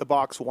been off the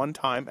box one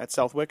time at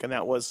Southwick, and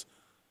that was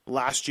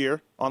last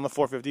year on the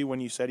 450 when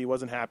you said he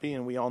wasn't happy,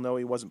 and we all know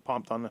he wasn't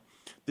pumped on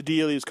the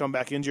deal. He was come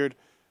back injured.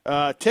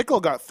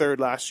 Tickle got third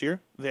last year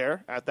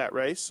there at that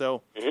race,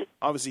 so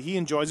obviously he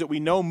enjoys it. We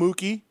know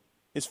Mookie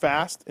is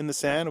fast in the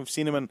sand. We've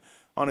seen him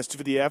on his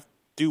 250F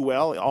do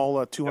well,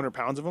 all 200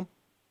 pounds of him.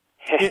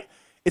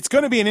 It's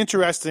going to be an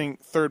interesting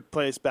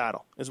third-place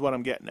battle is what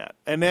I'm getting at.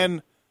 And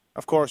then,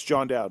 of course,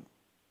 John Dowd,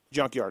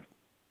 Junkyard.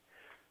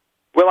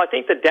 Well, I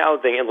think the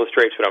Dowd thing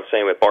illustrates what I'm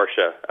saying with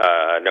Barcia,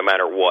 no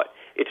matter what.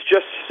 It's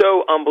just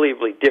so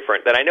unbelievably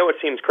different that I know it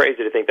seems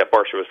crazy to think that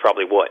Barcia was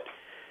probably,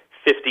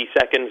 50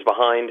 seconds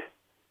behind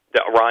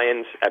the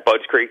Ryans at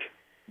Budds Creek?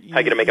 How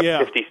you going to make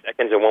up 50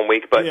 seconds in 1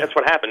 week? But that's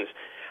what happens.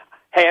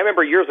 Hey, I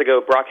remember years ago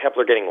Brock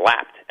Hepler getting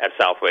lapped at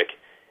Southwick,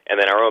 and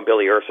then our own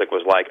Billy Ursick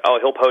was like, oh,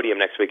 he'll podium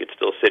next week at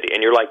Steel City.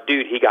 And you're like,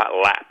 dude, he got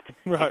lapped.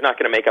 Right. He's not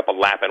going to make up a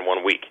lap in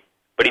 1 week.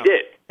 But he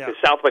did. Because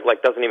Southwick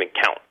doesn't even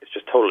count. It's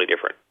just totally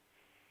different.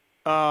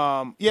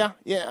 I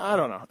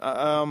don't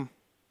know.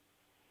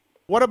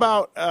 What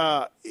about,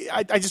 I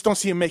just don't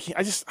see him making,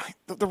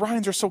 the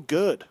Ryans are so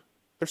good.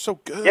 They're so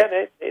good.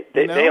 Yeah,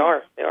 they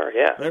are. They are,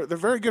 yeah. They're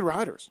very good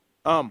riders.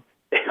 Oh,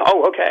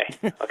 okay.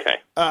 Okay.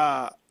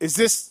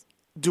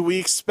 Do we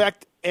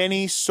expect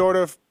any sort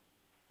of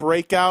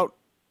breakout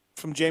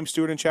from James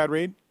Stewart and Chad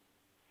Reed?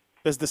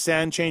 Does the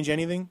sand change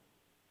anything?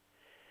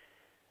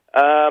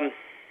 I'm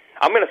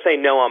going to say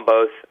no on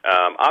both.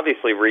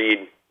 Obviously,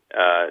 Reed,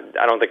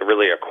 I don't think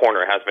really a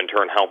corner has been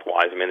turned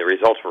health-wise. I mean, the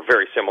results were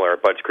very similar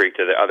at Budds Creek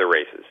to the other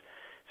races.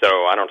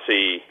 So I don't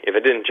see, if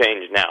it didn't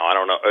change now, I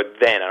don't know,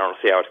 then I don't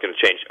see how it's going to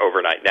change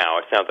overnight now.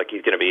 It sounds like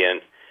he's going to be in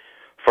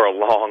for a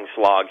long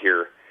slog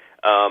here.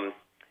 And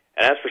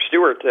as for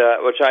Stewart,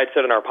 which I had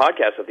said in our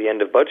podcast at the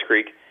end of Budds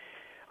Creek,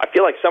 I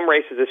feel like some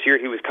races this year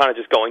he was kind of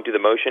just going through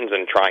the motions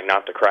and trying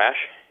not to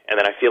crash. And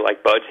then I feel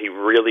like Budds, he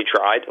really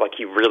tried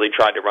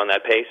to run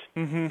that pace,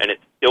 and it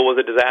still was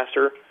a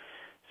disaster.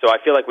 So I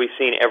feel like we've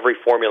seen every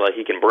formula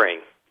he can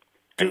bring,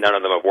 and none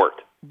of them have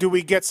worked. Do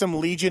we get some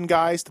Legion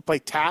guys to play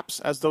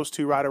taps as those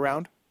two ride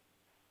around?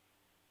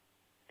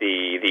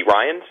 The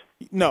Ryans?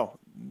 No,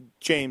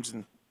 James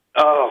and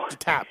the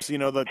taps.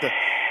 Sort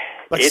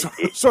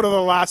of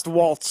the last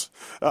waltz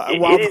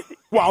while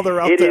they're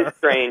out there. It is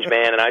strange,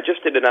 man. And I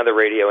just did another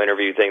radio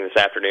interview thing this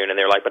afternoon, and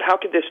they're like, "But how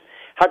could this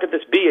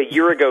be? A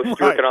year ago,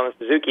 Stewart got on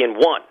the Suzuki and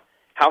won.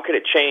 How could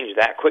it change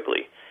that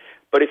quickly?"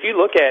 But if you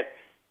look at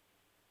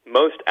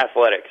most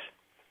athletics,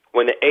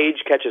 when the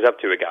age catches up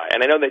to a guy,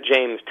 and I know that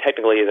James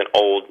technically isn't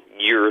old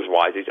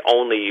years-wise. He's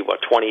only,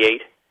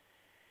 28?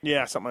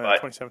 Yeah, something like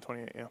that, 27,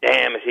 28, yeah.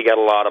 Damn, has he got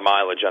a lot of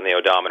mileage on the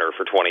odometer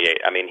for 28.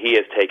 I mean, he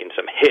has taken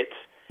some hits.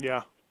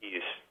 Yeah.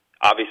 He's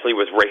obviously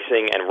was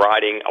racing and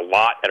riding a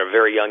lot at a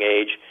very young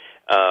age.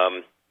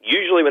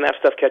 Usually when that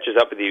stuff catches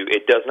up with you,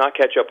 it does not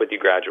catch up with you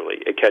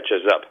gradually. It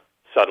catches up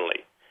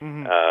suddenly.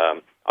 Mm-hmm.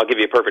 I'll give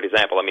you a perfect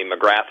example. I mean,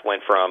 McGrath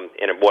went from,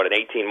 an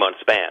 18-month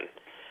span,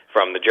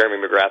 from the Jeremy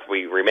McGrath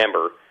we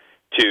remember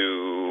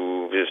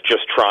to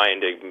just trying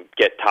to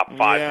get top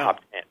 5, top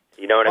 10.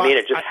 You know what I mean?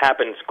 It just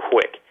happens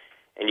quick.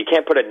 And you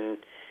can't put a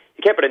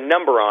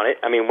number on it.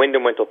 I mean,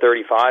 Wyndham went till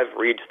 35,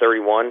 Reed's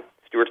 31,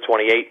 Stewart's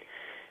 28.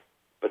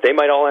 But they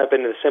might all have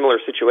been in a similar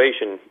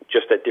situation,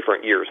 just at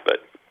different years. But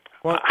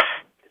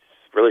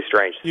it's really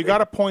strange. You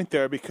got a point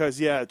there because,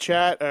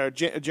 Jeremy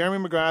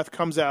McGrath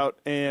comes out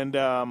and,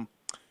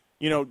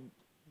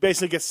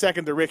 basically gets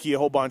second to Ricky a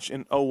whole bunch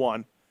in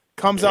 01.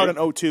 Comes out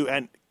in 02,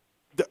 and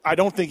I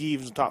don't think he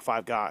was a top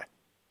 5 guy.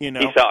 He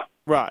sucked.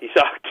 Right. He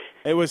sucked.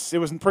 It was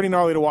pretty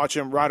gnarly to watch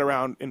him ride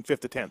around in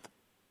 5th to 10th.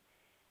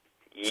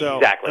 So,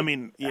 exactly. I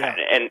mean, yeah.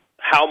 And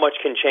how much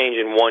can change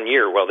in 1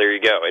 year? Well, there you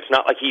go. It's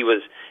not like he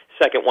was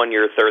second 1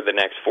 year, third the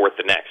next, fourth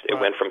the next. It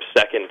went from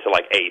second to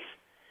 8th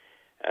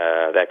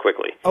that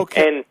quickly.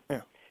 Okay. And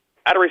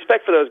out of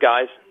respect for those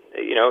guys,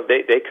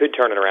 they could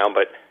turn it around,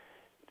 but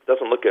it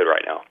doesn't look good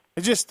right now.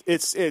 It's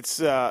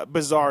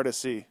bizarre to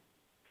see.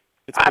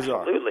 It's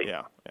bizarre. Absolutely.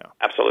 Yeah.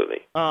 Absolutely.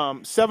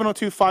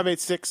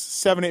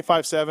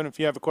 702-586-7857 if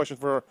you have a question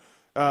for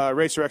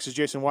Racer X's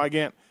Jason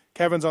Wygant.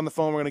 Kevin's on the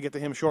phone. We're going to get to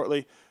him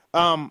shortly.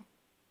 My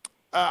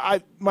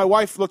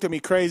wife looked at me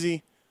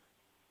crazy.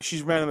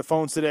 She's ran on the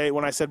phones today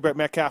when I said Brett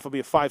Metcalf will be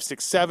a 5,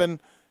 6,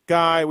 7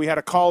 guy. We had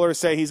a caller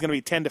say he's going to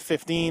be 10 to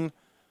 15.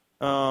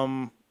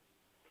 So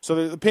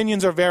the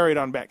opinions are varied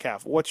on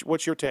Metcalf.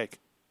 What's your take?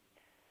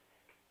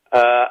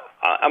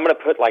 I'm going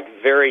to put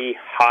very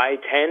high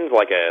 10s,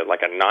 like a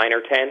 9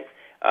 or 10.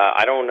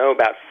 I don't know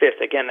about 5th.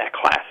 Again, that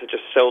class is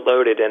just so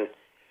loaded, and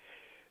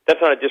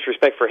that's not a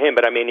disrespect for him.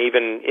 But I mean,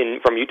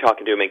 even from you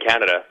talking to him in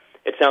Canada,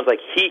 it sounds like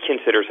he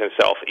considers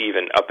himself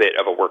even a bit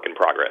of a work in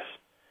progress.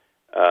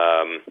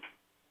 And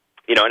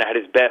at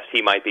his best,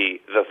 he might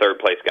be the third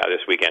place guy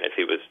this weekend if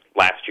he was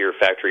last year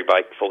factory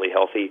bike fully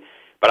healthy.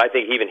 But I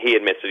think even he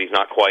admits that he's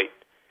not quite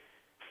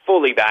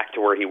fully back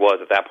to where he was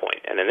at that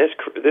point. And in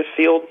this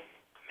field,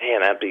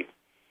 man, that'd be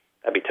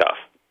tough.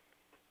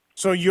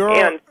 So you're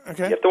and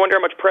okay. You have to wonder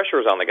how much pressure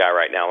is on the guy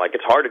right now. Like,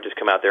 it's hard to just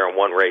come out there in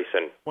one race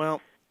and.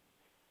 Well,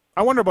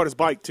 I wonder about his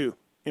bike too.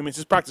 I mean, it's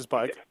his practice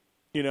bike.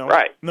 You know,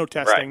 right? No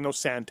testing, right. no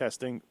sand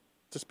testing.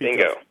 Just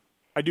bingo.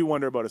 I do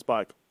wonder about his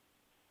bike.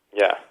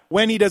 Yeah.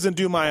 When he doesn't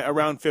do my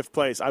around 5th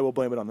place, I will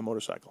blame it on the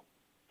motorcycle.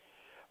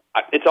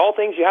 It's all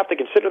things you have to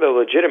consider, though,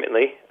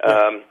 legitimately.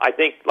 Yeah. I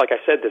think, like I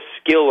said, the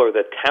skill or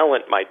the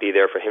talent might be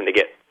there for him to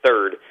get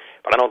third,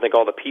 but I don't think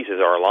all the pieces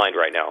are aligned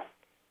right now.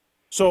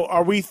 So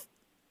are we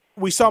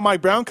saw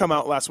Mike Brown come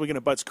out last weekend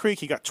at Butts Creek.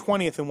 He got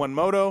 20th in one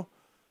moto.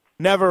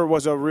 Never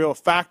was a real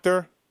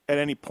factor at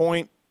any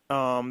point, the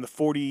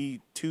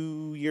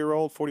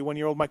 42-year-old,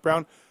 41-year-old Mike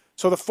Brown.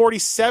 So the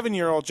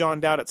 47-year-old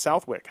John Dowd at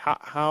Southwick,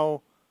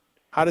 how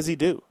does he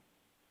do?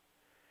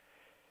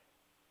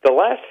 The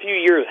last few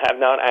years have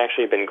not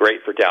actually been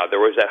great for Dowd. There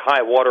was that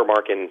high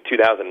watermark in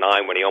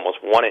 2009 when he almost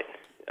won it.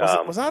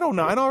 Was that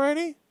 09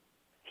 already?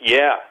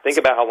 Yeah. Think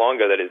about how long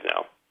ago that is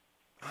now.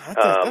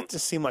 That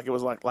just seemed like it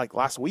was like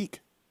last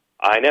week.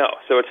 I know.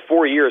 So it's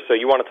 4 years. So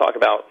you want to talk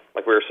about,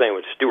 like we were saying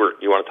with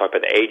Stewart, you want to talk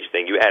about the age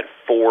thing. You add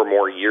 4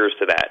 more years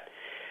to that.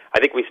 I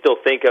think we still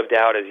think of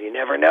Dowd as, you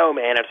never know,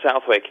 man, at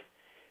Southwick.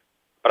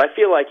 But I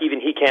feel like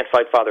even he can't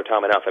fight Father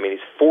Tom enough. I mean,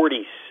 he's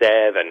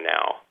 47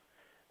 now.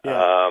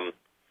 Yeah.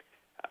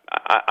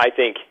 I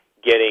think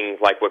getting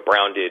like what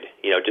Brown did,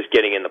 just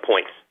getting in the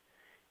points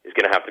is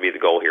going to have to be the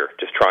goal here,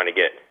 just trying to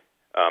get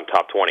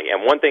top 20.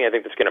 And one thing I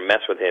think that's going to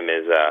mess with him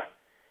is,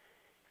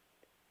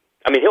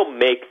 he'll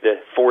make the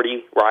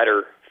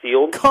 40-rider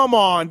field. Come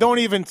on, don't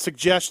even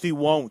suggest he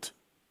won't.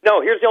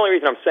 No, here's the only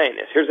reason I'm saying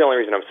this.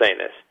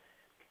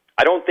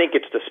 I don't think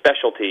it's the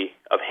specialty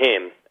of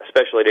him,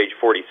 especially at age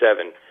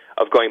 47,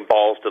 of going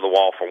balls to the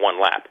wall for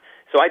one lap.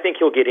 So I think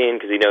he'll get in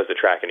because he knows the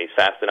track and he's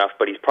fast enough,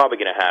 but he's probably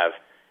going to have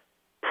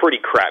pretty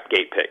crap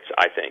gate picks,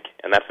 I think,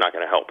 and that's not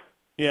going to help.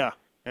 Yeah.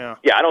 Yeah,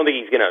 I don't think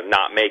he's going to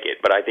not make it,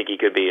 but I think he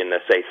could be in the,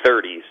 say,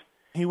 30s.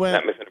 He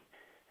went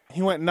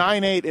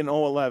 9-8 in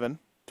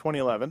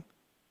 2011.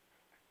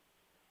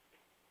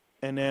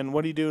 And then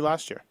what did he do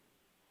last year?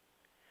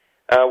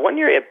 1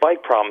 year he had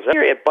bike problems.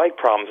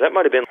 That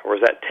might have been, or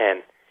was that 10?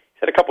 He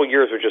had a couple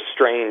years of just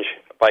strange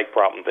bike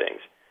problem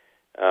things.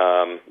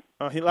 I'm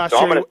going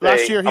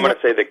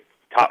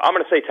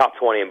to say top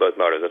 20 in both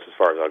motos. That's as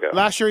far as I'll go.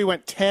 Last year he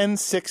went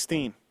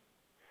 10-16.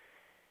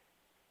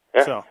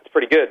 Yeah, that's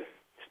pretty good.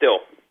 Still,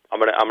 I'm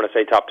going to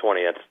say top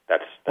 20.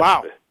 That's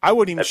wow. I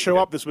wouldn't even show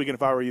up this weekend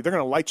if I were you. They're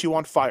going to light you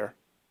on fire.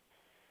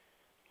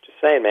 Just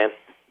saying, man.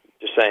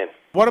 Just saying.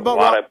 What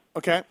about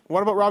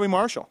What about Robbie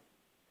Marshall?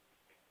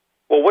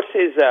 Well, what's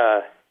his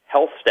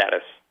health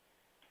status?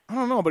 I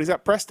don't know, but he's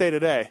at press day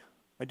today.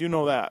 I do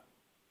know that.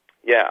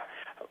 Yeah.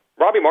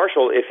 Robbie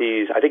Marshall, did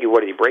he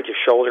break his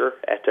shoulder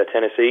at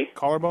Tennessee?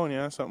 Collarbone,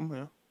 yeah, something,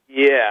 yeah.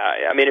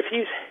 Yeah, I mean, if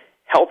he's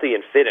healthy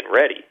and fit and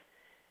ready,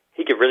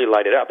 he could really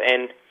light it up.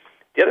 And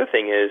the other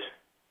thing is,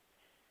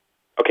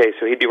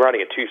 so he'd be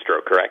riding a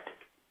 2-stroke, correct?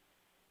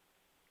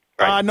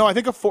 Right. No, I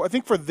think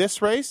for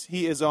this race,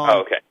 he is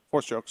on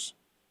 4 strokes.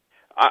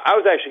 I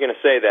was actually going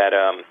to say that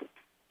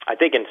I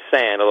think in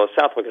sand, although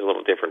Southwick is a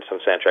little different, some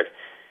sand tracks,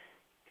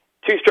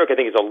 2-stroke I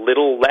think is a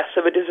little less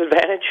of a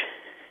disadvantage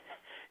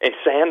in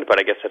sand, but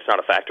I guess that's not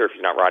a factor if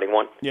you're not riding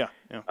one. Yeah.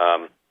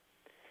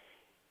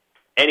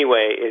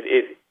 Anyway,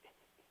 if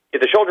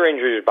the shoulder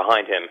injury is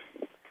behind him,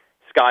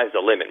 sky's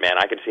the limit, man.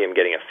 I could see him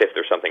getting a 5th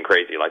or something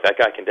crazy. Like, that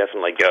guy can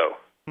definitely go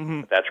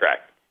with that track.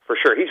 For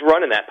sure. He's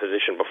run in that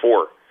position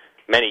before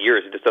many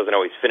years. He just doesn't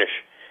always finish.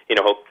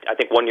 I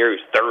think 1 year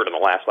he was 3rd on the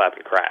last lap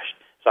and crashed.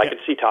 So I could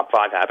see top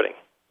 5 happening.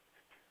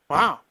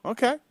 Wow.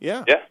 Okay.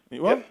 Yeah. Yeah.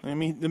 Well, I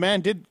mean, the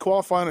man did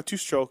qualify on a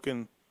 2-stroke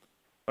in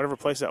whatever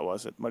place that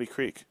was at Muddy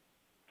Creek.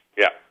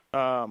 Yeah.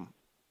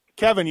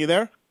 Kevin, you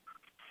there?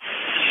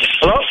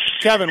 Hello?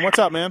 Kevin, what's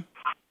up, man?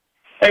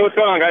 Hey, what's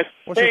going on, guys?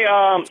 What's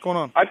going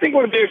on? I think it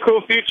would be a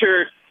cool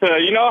feature to,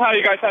 how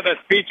you guys have that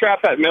speed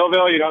trap at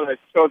Millville, that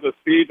shows the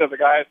speeds of the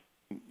guys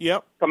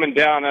coming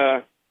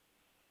down.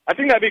 I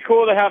think that'd be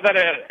cool to have that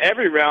at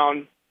every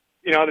round,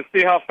 to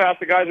see how fast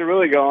the guys are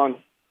really going,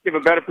 give a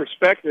better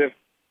perspective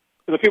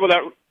to the people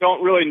that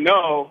don't really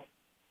know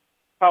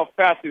how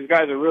fast these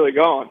guys are really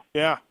going.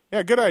 Yeah,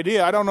 good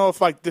idea. I don't know if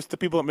just the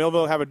people at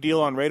Millville have a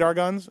deal on radar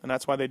guns, and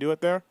that's why they do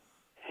it there.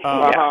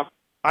 I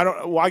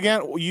don't. Why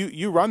can't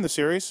you run the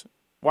series?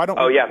 Why don't?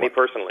 Me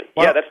personally.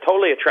 Yeah, that's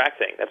totally a track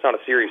thing. That's not a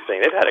series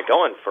thing. They've had it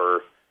going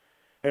for.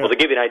 Yeah. Well, to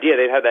give you an idea,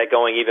 they've had that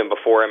going even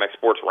before MX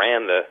Sports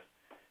ran the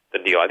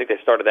deal. I think they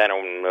started that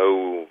on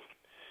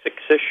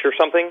 06-ish or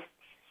something.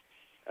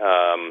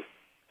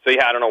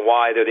 I don't know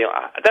why they're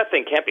that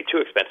thing can't be too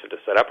expensive to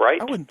set up,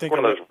 right? I wouldn't think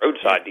one of those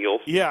roadside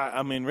deals. Yeah,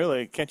 I mean,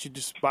 really, can't you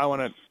just buy one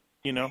at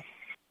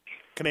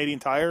Canadian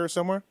Tire or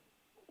somewhere?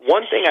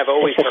 One thing I've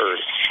always heard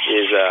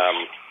is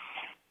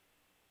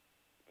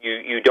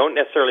you don't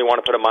necessarily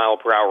want to put a mile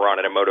per hour on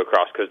it at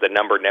motocross because the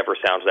number never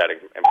sounds that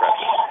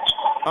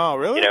impressive. Oh,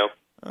 really?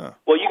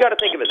 Well, you got to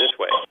think of it this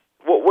way.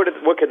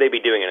 What could they be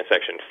doing in a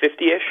section?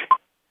 50-ish?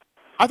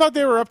 I thought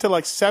they were up to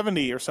like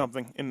 70 or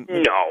something.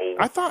 No.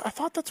 I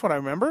thought that's what I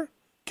remember.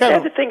 They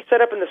Kevin, had the thing set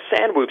up in the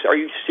sand whoops. Are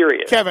you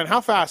serious? Kevin, how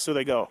fast do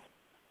they go?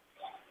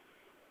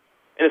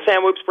 In the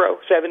sand whoops, bro?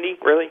 70?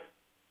 Really?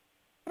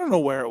 I don't know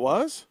where it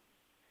was.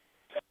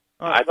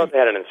 I thought they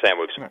had it in sand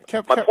whoops.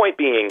 My point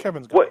being,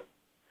 depending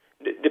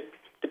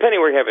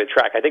where you have a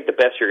track, I think the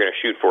best you're going to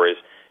shoot for is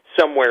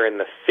somewhere in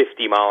the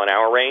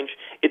 50-mile-an-hour range.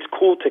 It's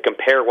cool to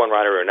compare one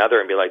rider to another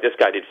and be like, this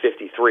guy did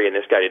 53 and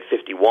this guy did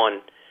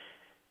 51.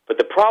 But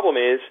the problem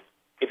is,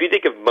 if you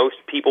think of most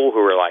people who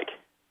are like,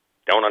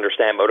 don't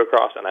understand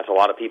motocross, and that's a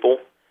lot of people,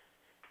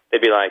 they'd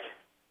be like,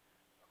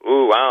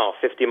 ooh, wow,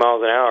 50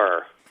 miles an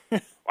hour.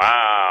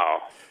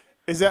 Wow.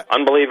 Is that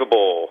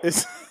unbelievable?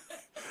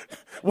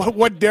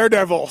 What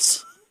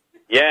daredevils?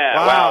 Yeah,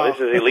 wow,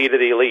 this is elite of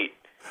the elite.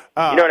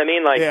 You know what I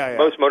mean? Like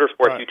most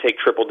motorsports, you take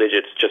triple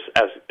digits just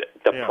as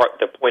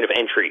the point of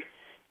entry.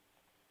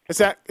 Is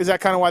that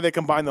kind of why they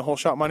combine the whole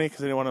shot money? Because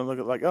they didn't want to look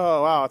at like,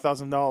 oh wow,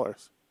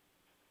 $1,000.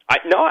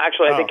 No,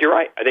 actually, I think you're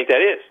right. I think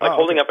that is like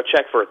holding up a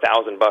check for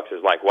 $1,000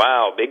 is like,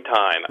 wow, big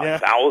time,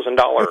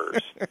 $1,000.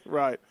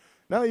 Right.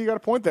 No, you got a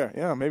point there.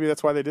 Yeah, maybe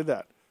that's why they did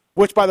that.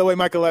 Which, by the way,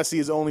 Michael Alessi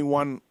is only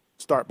one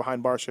start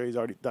behind Barsha. He's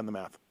already done the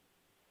math.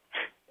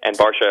 And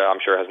Barsha, I'm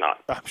sure, has not.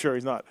 I'm sure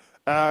he's not.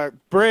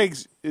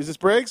 Briggs, is this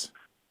Briggs?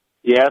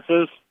 Yes, it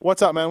is.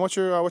 What's up, man? What's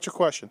your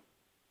question?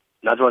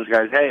 Not much,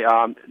 guys. Hey,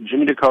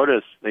 Jimmy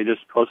Dakotas, they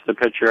just posted a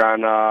picture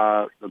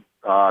on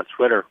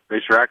Twitter,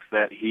 Racer X,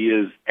 that he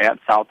is at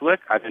Southwick.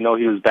 I didn't know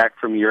he was back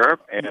from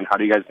Europe, and how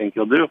do you guys think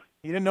he'll do?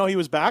 You didn't know he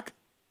was back?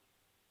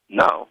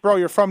 No. Bro,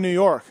 you're from New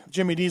York.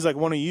 Jimmy D's like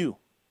one of you.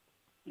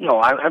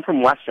 No, I'm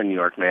from Western New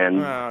York, man.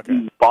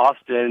 Okay.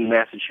 Boston,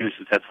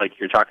 Massachusetts, that's like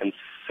you're talking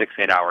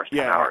 6-8 hours, 10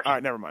 hours. All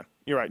right, never mind.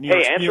 You're right.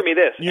 Answer me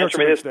this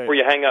before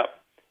you hang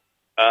up.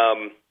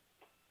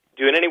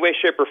 Do in any way,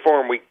 shape, or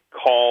form we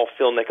call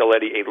Phil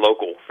Nicoletti a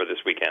local for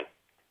this weekend?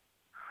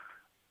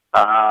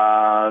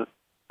 I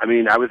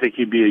mean, I would think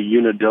he'd be a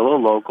Unadilla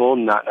local,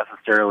 not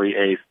necessarily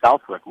a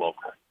Southwick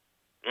local.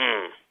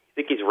 You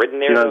think he's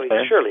ridden there, though?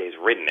 Surely he's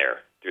ridden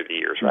there through the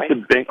years, right?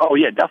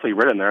 Definitely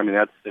ridden there. I mean,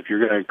 that's if you're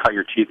going to cut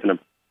your teeth in a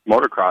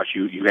motocross,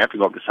 you have to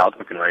go up to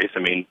Southwick and race. I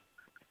mean,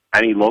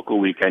 any local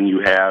weekend,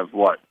 you have,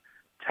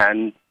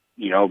 10,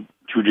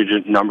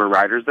 two-digit number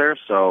riders there?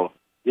 So,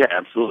 yeah,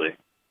 absolutely.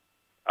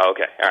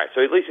 Okay, all right.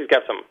 So at least he's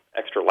got some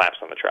extra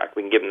laps on the track.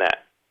 We can give him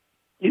that.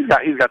 He's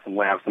got some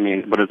laps. I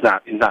mean, but it's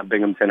not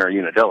Binghamton or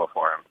Unadilla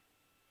for him.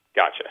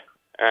 Gotcha.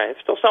 All right, it's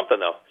still something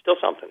though. Still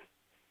something.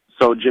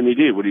 So Jimmy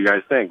D, what do you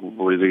guys think?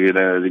 Is he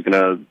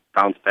gonna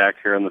bounce back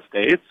here in the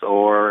States,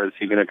 or is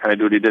he gonna kind of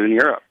do what he did in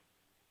Europe?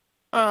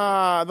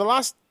 The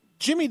last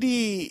Jimmy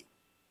D's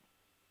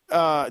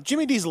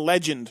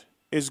legend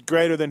is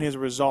greater than his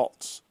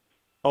results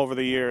over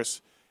the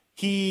years.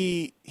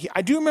 I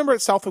do remember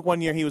at Southwick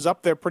one year he was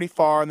up there pretty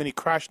far and then he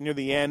crashed near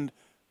the end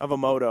of a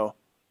moto.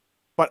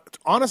 But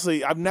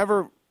honestly, I've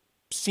never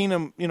seen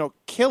him,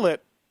 kill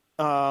it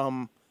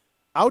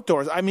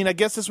outdoors. I mean, I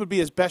guess this would be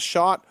his best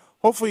shot.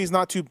 Hopefully he's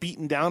not too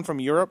beaten down from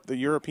Europe. The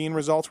European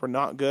results were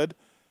not good.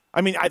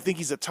 I mean, I think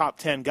he's a top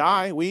 10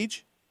 guy,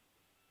 Weege.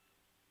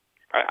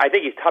 I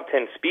think he's top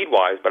 10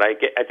 speed-wise, but I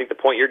think the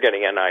point you're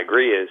getting at, and I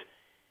agree, is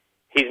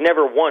he's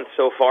never once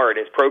so far in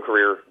his pro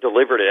career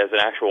delivered it as an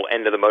actual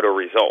end-of-the-moto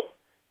result.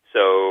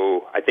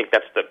 So I think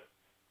that's the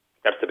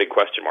big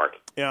question mark.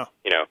 Yeah.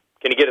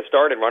 Can he get a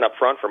start and run up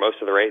front for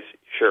most of the race?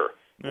 Sure.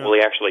 Yeah. Will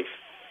he actually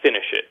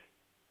finish it?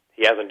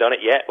 He hasn't done it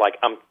yet. Like,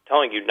 I'm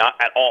telling you, not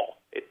at all.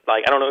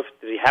 I don't know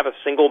does he have a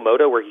single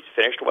moto where he's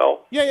finished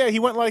well? Yeah. He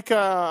went like,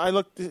 I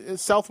looked at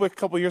Southwick a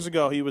couple years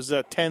ago. He was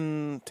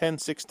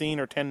 10-16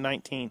 or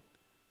 10-19.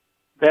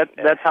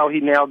 That's how he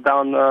nailed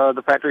down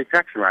the factory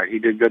correction, right? He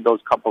did good those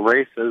couple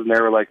races, and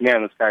they were like,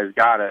 man, this guy's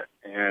got it,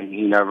 and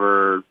he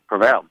never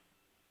prevailed.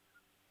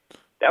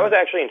 That was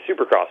actually in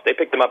Supercross. They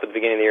picked him up at the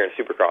beginning of the year in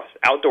Supercross.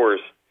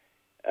 Outdoors,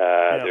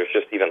 there's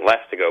just even less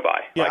to go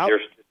by. Yeah,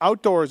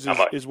 outdoors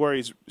is where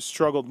he's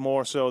struggled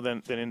more so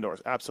than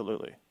indoors.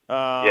 Absolutely.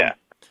 Yeah.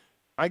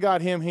 I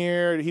got him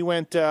here. He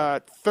went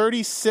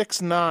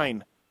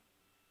 36-9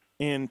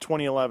 in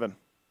 2011.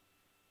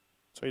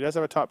 So he does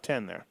have a top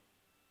 10 there.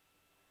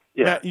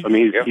 Yeah, Matt,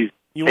 he's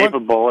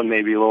capable and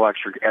maybe a little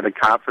extra added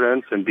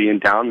confidence and being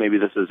down. Maybe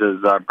this is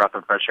his breath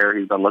of fresh air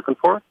he's been looking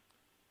for.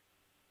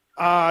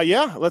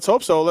 Yeah, let's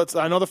hope so.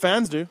 I know the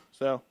fans do.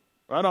 So,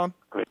 right on.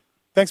 Great.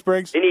 Thanks,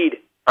 Briggs. They need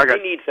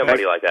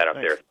somebody like that up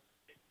there.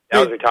 That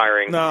was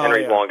retiring.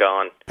 Henry's long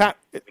gone. Pat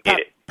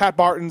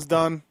Barton's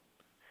done.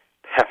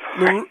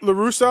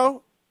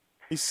 LaRusso,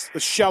 he's a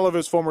shell of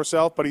his former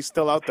self, but he's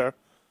still out there.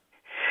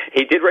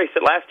 He did race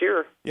it last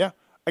year. Yeah.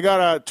 I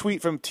got a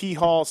tweet from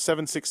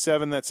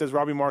T-Hall767 that says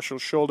Robbie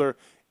Marshall's shoulder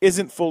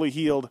isn't fully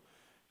healed.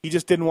 He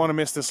just didn't want to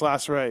miss this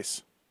last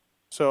race.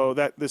 So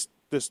that this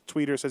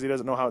tweeter says he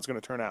doesn't know how it's going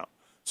to turn out.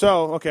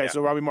 So, okay,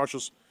 so Robbie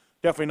Marshall's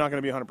definitely not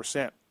going to be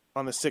 100%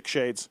 on the Six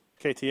Shades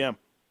KTM.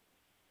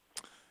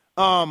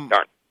 Darn.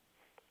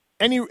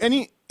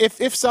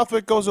 If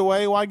Southwick goes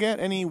away,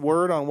 any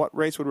word on what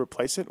race would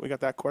replace it? We got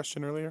that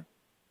question earlier.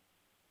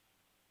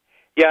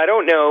 Yeah, I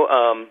don't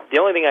know. The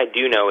only thing I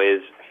do know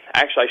is,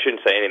 actually, I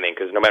shouldn't say anything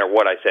because no matter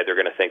what I said, they're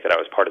going to think that I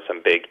was part of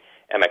some big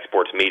MX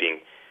Sports meeting,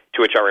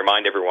 to which I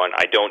remind everyone,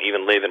 I don't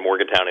even live in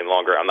Morgantown any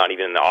longer. I'm not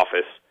even in the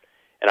office,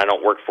 and I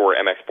don't work for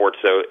MX Sports,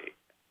 so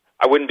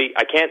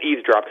I can't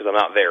eavesdrop because I'm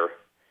not there,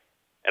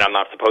 and I'm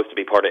not supposed to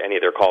be part of any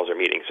of their calls or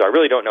meetings. So I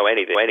really don't know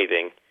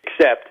anything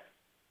except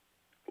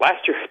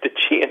last year at the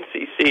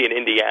GNCC in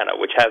Indiana,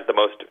 which has the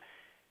most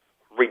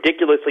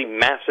ridiculously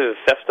massive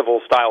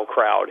festival-style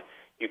crowd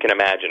you can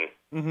imagine.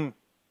 Mm-hmm.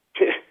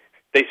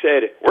 They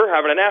said, we're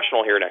having a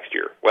national here next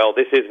year. Well,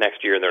 this is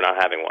next year, and they're not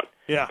having one.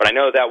 Yeah. But I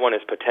know that one is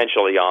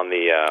potentially on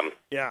the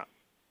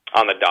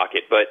on the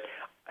docket. But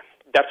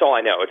that's all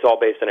I know. It's all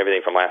based on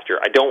everything from last year.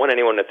 I don't want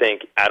anyone to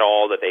think at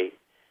all that they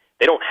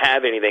don't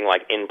have anything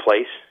like in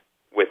place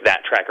with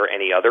that track or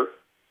any other.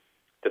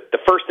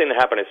 The first thing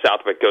that happened is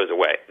Southwick goes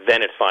away.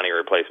 Then it's finding a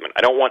replacement.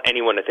 I don't want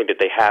anyone to think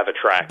that they have a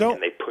track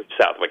and they put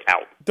Southwick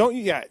out. Don't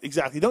you? Yeah,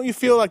 exactly. Don't you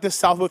feel like this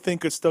Southwick thing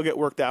could still get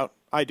worked out?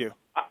 I do.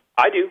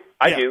 I do.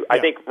 I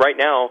think right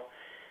now,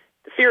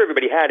 the fear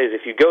everybody had is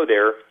if you go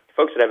there,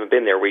 folks that haven't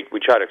been there, we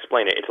try to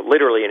explain it. It's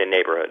literally in a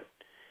neighborhood.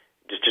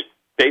 Just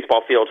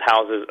baseball fields,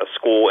 houses, a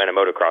school, and a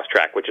motocross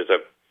track, which is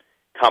a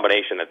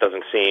combination that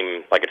doesn't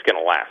seem like it's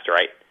going to last,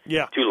 right?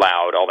 Yeah. Too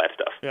loud, all that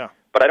stuff. Yeah.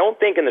 But I don't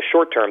think in the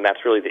short term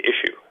that's really the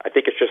issue. I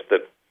think it's just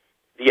the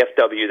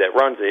VFW that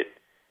runs it.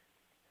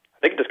 I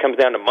think it just comes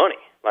down to money.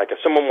 Like if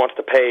someone wants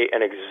to pay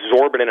an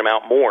exorbitant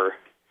amount more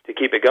to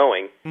keep it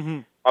going,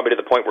 probably to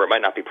the point where it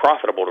might not be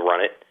profitable to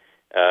run it,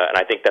 and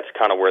I think that's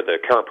kind of where the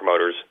current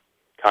promoters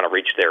kind of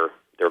reach their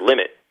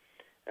limit.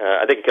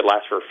 I think it could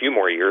last for a few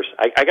more years.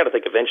 I got to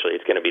think eventually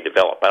it's going to be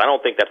developed, but I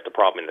don't think that's the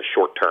problem in the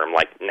short term,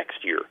 like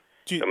next year.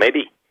 So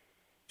maybe.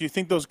 Do you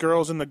think those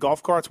girls in the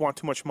golf carts want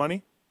too much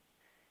money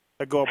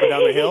that go up and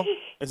down the hill?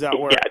 Is that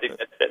where? Yeah, I think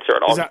that's where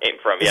it all came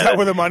from. Is that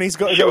where the money's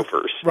going?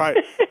 Chauffeurs. Right.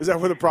 Is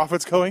that where the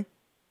profit's going?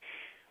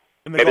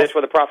 Maybe that's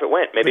where the profit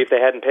went. Maybe if they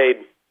hadn't paid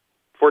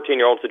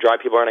 14-year-olds to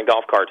drive people around in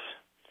golf carts,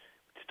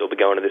 it'd still be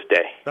going to this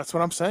day. That's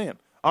what I'm saying.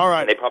 All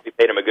right. And they probably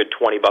paid them a good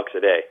 $20 a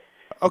day.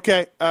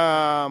 Okay,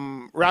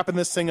 wrapping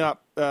this thing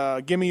up.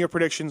 Give me your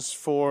predictions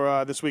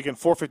for this weekend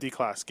 450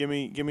 class. Give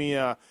me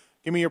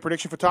your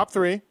prediction for top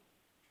three,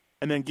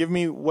 and then give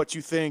me what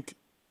you think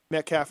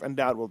Metcalf and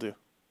Dowd will do.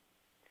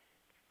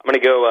 I'm gonna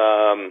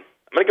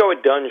go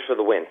with Dunge for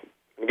the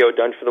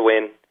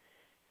win.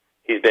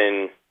 He's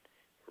been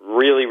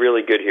really,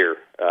 really good here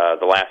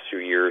the last few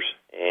years,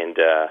 and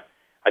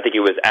I think he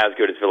was as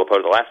good as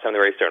Villopoto the last time they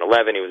raced there in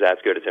 11. He was as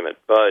good as him at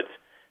Buds.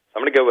 So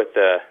I'm going to go with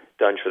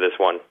Dunge for this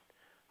one.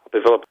 I'll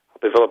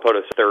be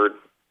Villopoto's third.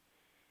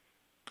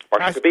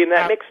 Mark could be in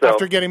that mix, though.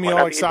 After getting me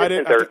all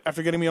excited,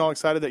 after getting me all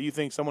excited that you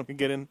think someone can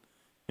get in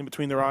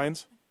between the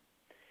irons,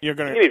 you're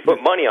going to. You need to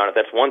put money on it.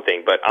 That's one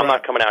thing, but I'm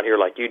not coming out here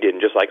like you did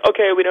and just like,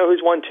 okay, we know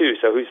who's 1, 2,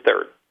 so who's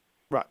third?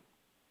 Right.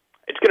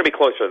 It's going to be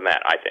closer than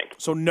that, I think.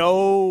 So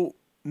no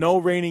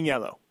raining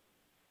yellow.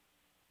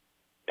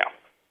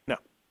 No.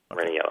 Okay.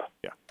 Raining yellow.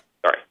 Yeah.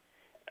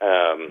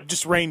 Sorry.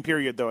 Just rain.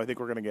 Period. Though I think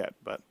we're going to get,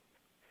 but.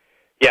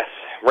 Yes,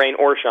 rain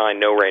or shine,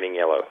 no raining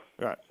yellow.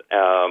 Right.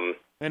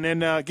 And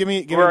then give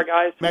me our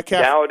guys,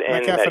 Metcalf, Dowd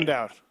and Metcalf Meddy. and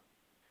Dowd.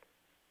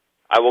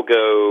 I will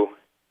go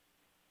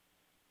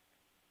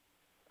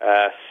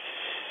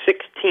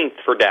 16th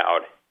for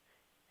Dowd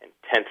and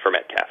 10th for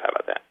Metcalf. How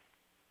about that?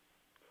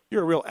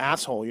 You're a real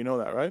asshole. You know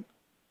that, right?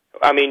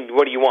 I mean,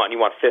 what do you want? You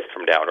want 5th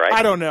from Dowd, right?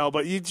 I don't know,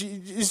 but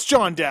it's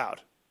John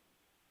Dowd.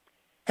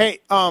 Hey,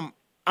 I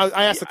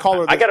asked the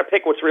caller. I got to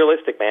pick what's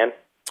realistic, man.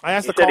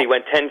 He said he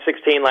went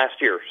 10-16 last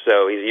year,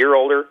 so he's a year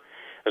older.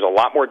 There's a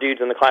lot more dudes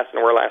in the class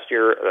than there were last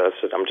year.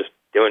 So I'm just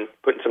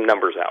putting some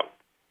numbers out.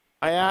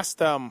 I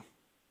asked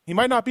he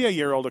might not be a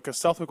year older because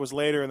Southwick was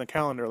later in the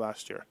calendar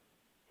last year.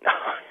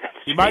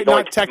 He might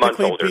not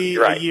technically be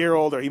a year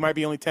older. He might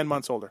be only 10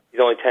 months older.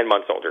 He's only 10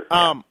 months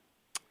older.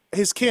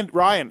 His kid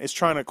Ryan is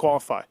trying to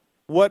qualify.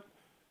 What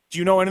do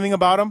you know anything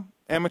about him?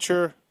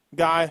 Amateur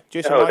guy,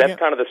 Jason. No, that's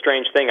kind of the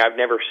strange thing. I've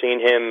never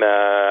seen him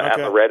at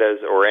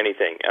Loretta's or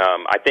anything.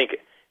 I think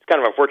it's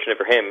kind of unfortunate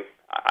for him.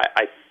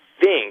 I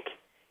think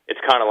it's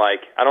kind of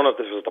like, I don't know if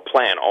this was the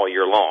plan all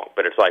year long,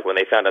 but it's like when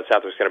they found out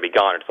South was going to be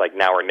gone, it's like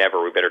now or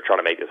never, we better try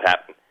to make this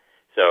happen.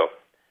 So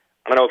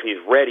I don't know if he's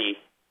ready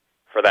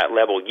for that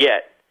level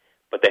yet,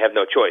 but they have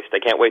no choice. They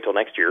can't wait till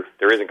next year.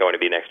 There isn't going to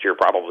be next year,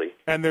 probably.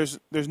 And there's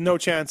no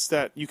chance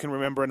that you can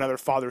remember another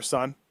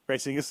father-son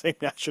racing the same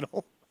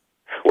national.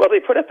 Well, they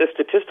put up this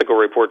statistical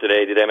report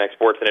today at MX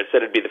Sports, and it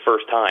said it'd be the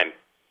first time.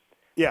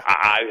 Yeah.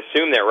 I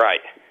assume they're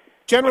right.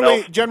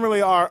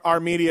 Generally, our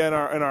media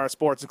and our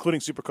sports,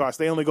 including Supercross,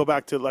 they only go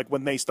back to like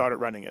when they started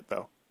running it,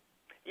 though.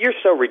 You're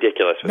so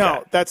ridiculous with that.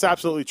 No, that's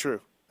absolutely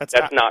true. That's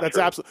not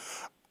true. Absolutely.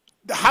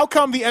 How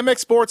come the MX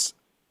Sports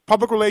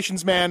public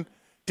relations man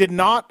did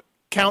not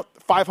count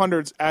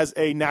 500s as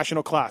a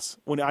national class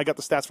when I got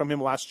the stats from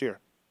him last year?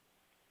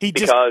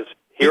 Because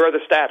here are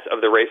the stats of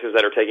the races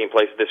that are taking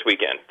place this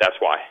weekend. That's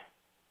why.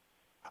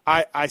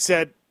 I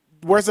said,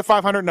 where's the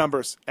 500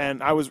 numbers? And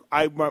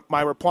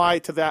my reply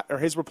to that, or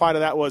his reply to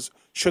that was,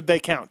 should they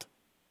count?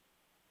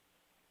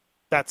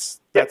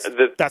 That's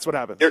what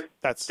happens.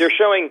 They're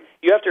showing.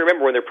 You have to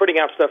remember when they're putting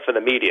out stuff for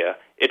the media.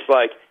 It's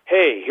like,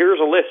 hey, here's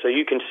a list so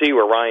you can see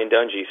where Ryan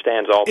Dungey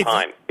stands all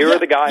time. Here are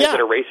the guys that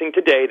are racing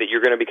today that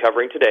you're going to be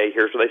covering today.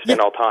 Here's where they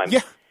stand all time.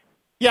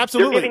 Yeah,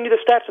 absolutely. They're giving you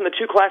the stats in the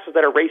two classes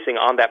that are racing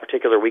on that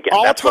particular weekend.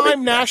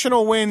 All-time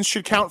national wins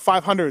should count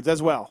 500s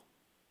as well.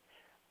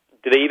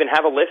 Do they even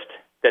have a list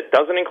that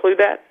doesn't include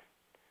that?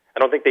 I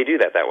don't think they do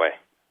that way.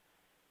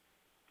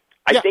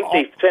 I think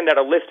they send out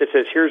a list that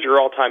says, here's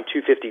your all-time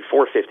 250,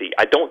 450.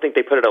 I don't think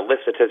they put out a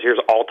list that says, here's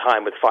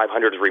all-time with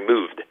 500s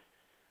removed.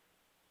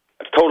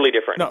 That's totally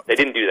different. No, they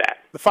didn't do that.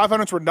 The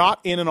 500s were not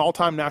in an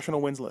all-time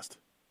national wins list.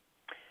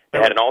 They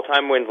had an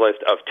all-time wins list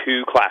of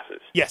two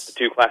classes. Yes. The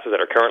two classes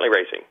that are currently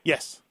racing.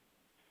 Yes.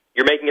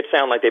 You're making it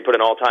sound like they put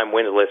an all-time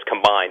wins list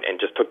combined and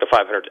just took the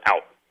 500s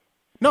out.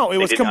 No, it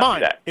was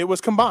combined. It was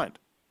combined.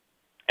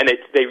 And the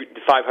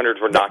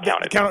 500s were not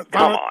counted.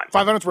 Come on.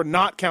 500s were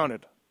not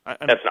counted.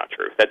 That's not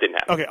true. That didn't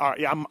happen. Okay, all right.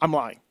 Yeah, I'm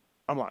lying.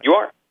 You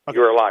are. Okay.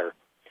 You're a liar.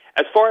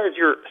 As far as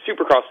your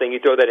Supercross thing, you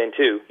throw that in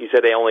too. You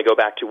said they only go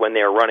back to when they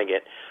are running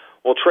it.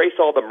 Well, trace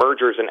all the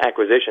mergers and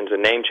acquisitions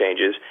and name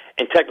changes,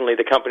 and technically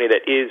the company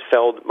that is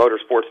Feld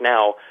Motorsports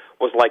now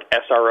was like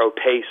SRO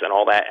Pace and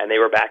all that, and they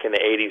were back in the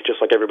 80s just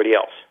like everybody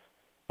else.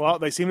 Well,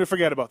 they seem to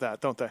forget about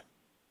that, don't they?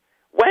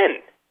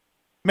 When?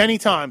 Many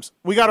times.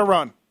 We got to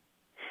run.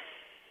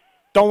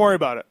 Don't worry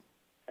about it.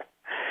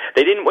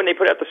 They didn't when they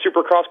put out the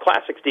Supercross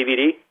Classics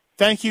DVD.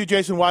 Thank you,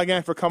 Jason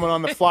Wygant, for coming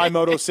on the Fly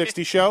Moto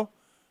 60 show.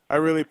 I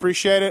really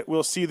appreciate it.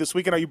 We'll see you this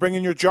weekend. Are you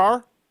bringing your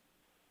jar?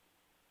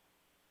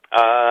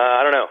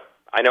 I don't know.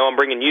 I know I'm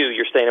bringing you.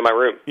 You're staying in my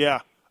room. Yeah.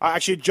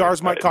 Actually,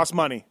 jars might cost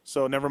money,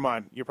 so never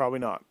mind. You're probably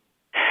not.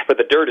 But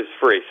the dirt is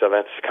free, so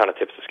that's kind of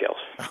tips the scales.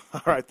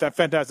 All right.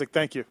 Fantastic.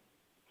 Thank you.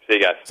 See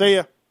you guys. See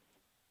ya.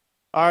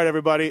 All right,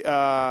 everybody.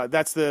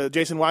 That's the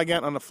Jason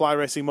Wygant on the Fly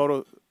Racing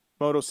Moto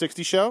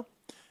 60 show.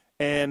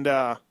 And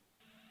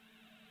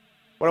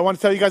what I want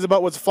to tell you guys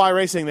about was Fly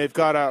Racing. They've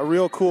got a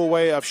real cool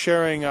way of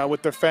sharing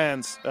with their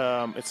fans.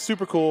 It's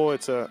super cool.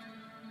 It's a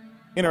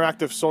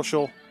interactive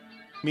social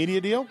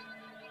media deal.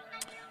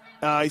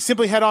 You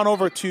simply head on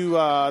over to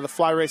the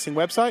Fly Racing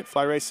website,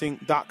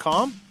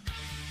 flyracing.com.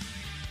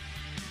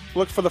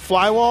 Look for the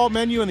Flywall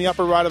menu in the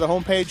upper right of the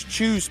homepage.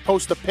 Choose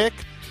Post a Pic.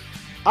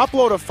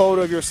 Upload a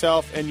photo of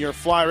yourself and your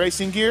Fly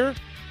Racing gear.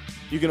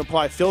 You can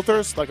apply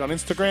filters like on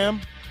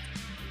Instagram,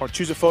 or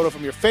choose a photo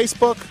from your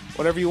Facebook,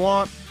 whatever you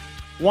want.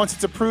 Once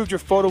it's approved, your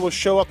photo will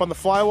show up on the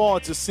Flywall.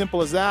 It's as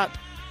simple as that.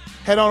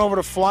 Head on over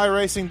to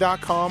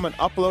flyracing.com and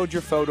upload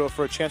your photo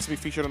for a chance to be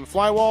featured on the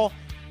Flywall.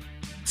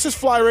 This is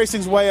Fly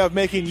Racing's way of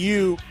making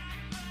you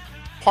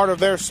part of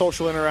their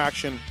social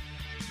interaction. You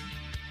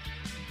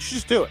should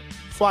just do it.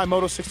 Fly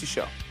Moto 60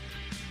 show.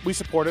 We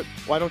support it.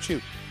 Why don't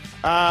you?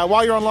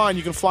 While you're online,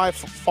 you can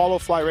follow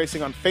Fly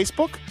Racing on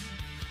Facebook,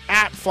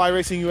 at Fly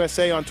Racing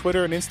USA on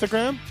Twitter and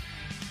Instagram.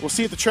 We'll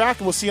see you at the track,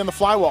 and we'll see you on the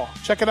Flywall.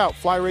 Check it out,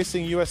 Fly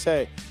Racing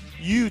USA.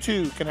 You,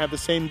 too, can have the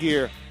same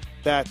gear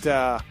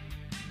that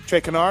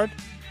Trey Kennard,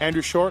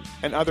 Andrew Short,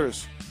 and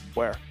others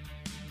wear.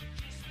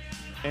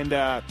 And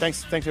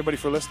thanks everybody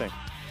for listening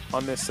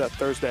on this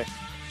Thursday.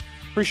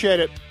 Appreciate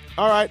it.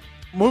 All right,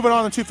 moving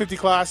on to the 250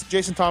 class.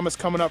 Jason Thomas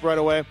coming up right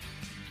away.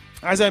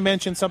 As I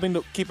mentioned, something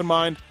to keep in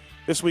mind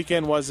this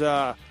weekend was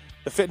the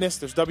fitness.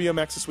 There's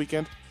WMX this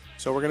weekend,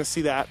 so we're going to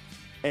see that.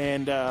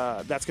 And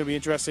that's going to be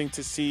interesting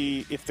to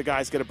see if the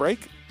guys get a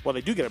break. Well,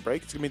 they do get a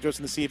break. It's going to be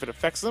interesting to see if it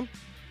affects them.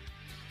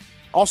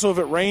 Also, if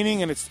it's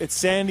raining and it's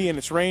sandy and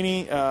it's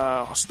rainy,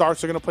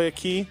 starts are going to play a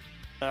key.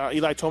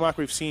 Eli Tomac,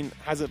 we've seen,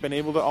 hasn't been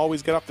able to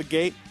always get up the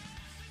gate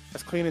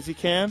as clean as he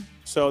can.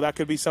 So that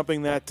could be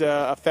something that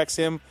affects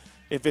him.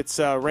 If it's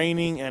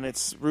raining and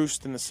it's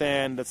roost in the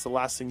sand, that's the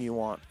last thing you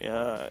want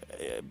to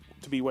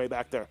be way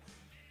back there.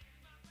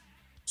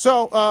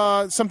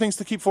 So some things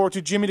to keep forward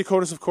to. Jimmy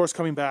Dakota's, of course,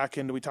 coming back,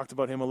 and we talked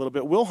about him a little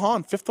bit. Will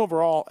Hahn, 5th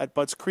overall at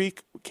Budds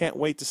Creek. Can't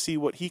wait to see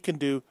what he can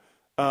do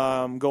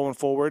going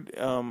forward.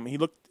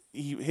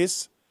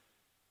 His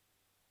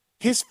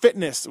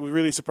fitness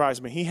really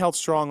surprised me. He held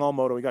strong all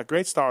moto. He got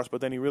great stars, but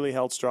then he really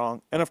held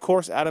strong. And, of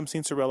course, Adam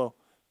Cincerillo,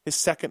 his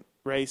second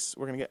race.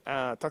 We're going to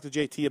talk to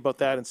JT about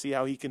that and see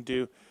how he can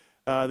do.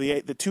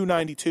 The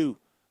 292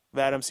 of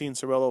Adam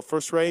Cincerillo.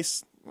 First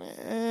race,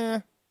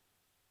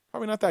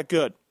 probably not that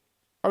good.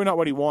 Probably not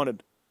what he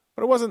wanted.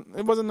 But it wasn't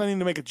anything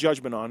to make a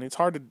judgment on. It's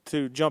hard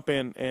to jump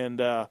in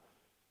and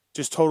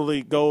just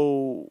totally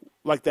go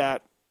like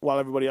that while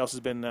everybody else has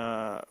been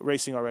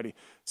racing already.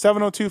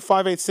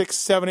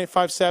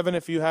 702-586-7857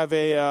 if you have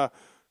a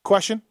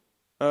question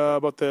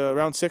about the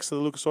round 6 of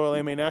the Lucas Oil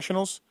AMA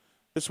Nationals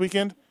this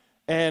weekend.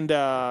 And,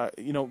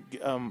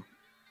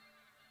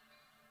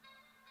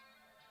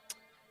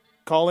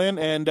 call in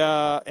and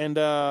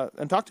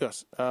talk to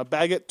us.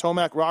 Baggett,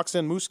 Tomac,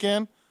 Roxon,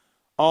 Muscan,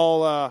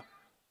 all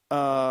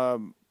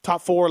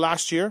top 4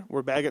 last year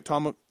were Baggett,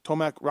 Tomac,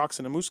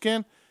 Roxon, and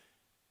Muscan.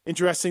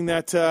 Interesting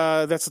that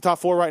that's the top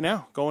 4 right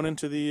now going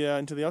into the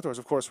outdoors.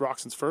 Of course,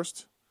 Roxon's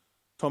first,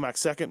 Tomac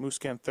second,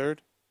 Muscan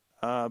third,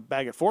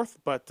 Baggett fourth.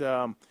 But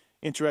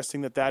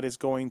interesting that is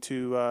going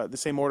to the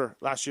same order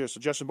last year. So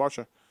Justin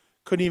Barcia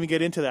couldn't even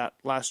get into that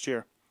last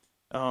year,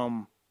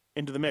 into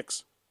the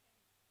mix.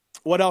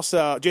 What else?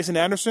 Jason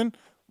Anderson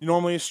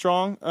normally is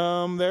strong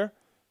there.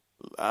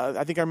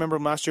 I think I remember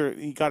him last year.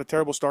 He got a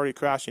terrible start. He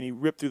crashed, and he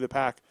ripped through the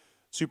pack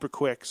super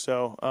quick.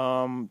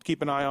 So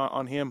keep an eye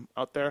on him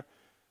out there.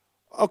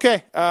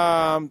 Okay,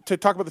 to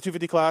talk about the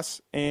 250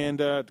 class and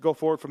to go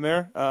forward from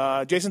there,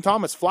 Jason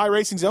Thomas, Fly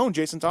Racing Zone,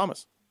 Jason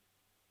Thomas.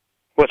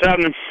 What's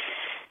happening?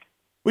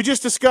 We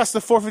just discussed the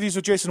 450s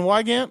with Jason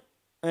Wygant,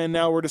 and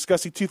now we're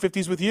discussing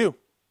 250s with you.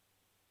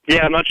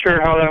 Yeah, I'm not sure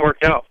how that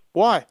worked out.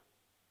 Why?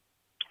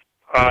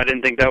 I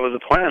didn't think that was the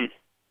plan.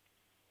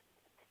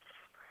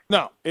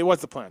 No, it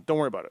was the plan. Don't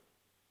worry about it.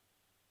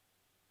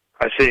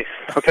 I see.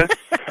 Okay.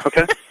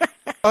 Okay.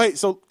 All right,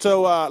 so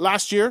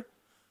last year,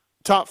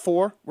 top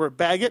four were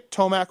Baggett,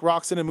 Tomac,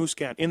 Roxon, and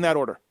Musquin, in that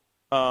order.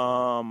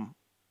 Do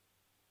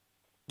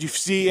you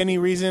see any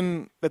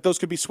reason that those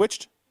could be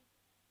switched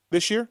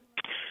this year?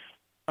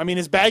 I mean,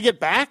 is Baggett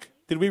back?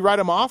 Did we write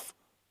him off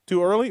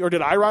too early, or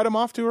did I write him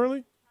off too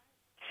early?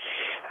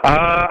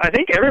 I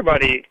think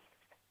everybody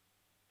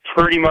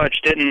pretty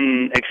much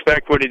didn't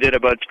expect what he did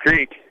at Budds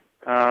Creek.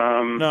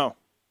 No.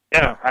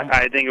 Yeah,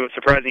 I think it was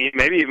surprising.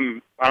 Maybe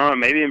even, I don't know,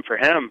 maybe even for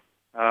him.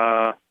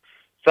 So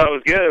it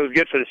was good. It was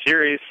good for the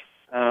series.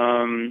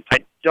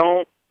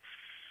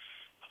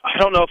 I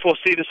don't know if we'll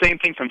see the same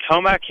thing from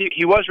Tomac.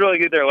 He was really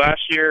good there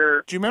last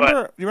year. Do you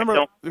remember? You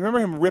remember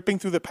him ripping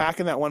through the pack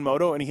in that one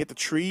moto, and he hit the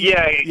tree?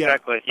 Yeah,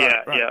 exactly.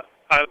 Yeah, right.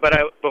 yeah. But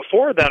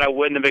before that, I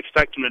wouldn't have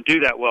expected him to do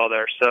that well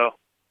there. So,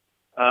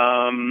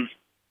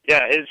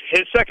 yeah,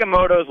 his second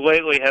motos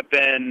lately have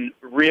been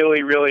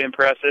really, really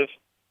impressive.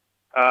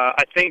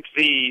 I think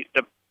the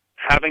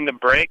having the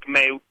break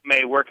may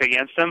work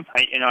against him.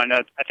 I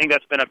think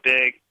that's been a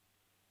big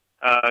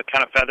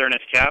kind of feather in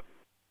his cap.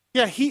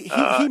 Yeah, he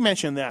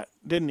mentioned that,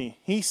 didn't he?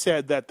 He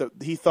said that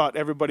he thought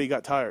everybody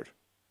got tired.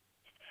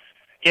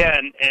 Yeah,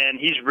 and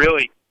he's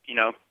really,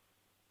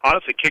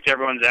 honestly kicked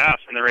everyone's ass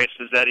in the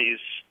races that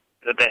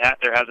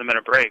there hasn't been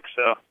a break.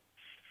 So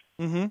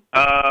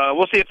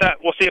we'll see if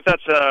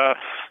that's a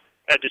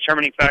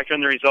determining factor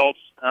in the results.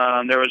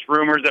 There was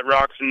rumors that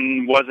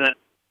Roxon wasn't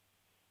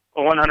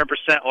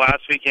 100%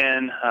 last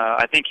weekend.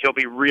 I think he'll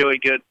be really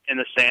good in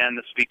the sand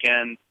this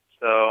weekend.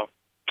 So.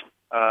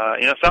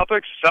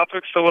 Southwick's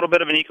a little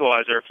bit of an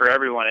equalizer for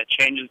everyone. It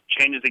changes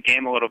the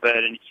game a little bit,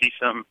 and you see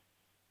some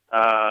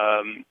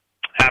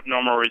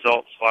abnormal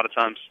results a lot of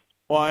times.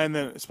 Well, and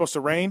then it's supposed to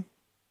rain.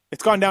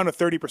 It's gone down to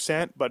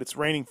 30%, but it's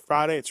raining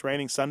Friday. It's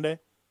raining Sunday.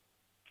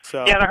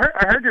 So yeah, and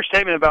I heard your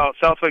statement about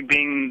Southwick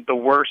being the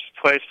worst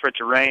place for it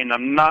to rain.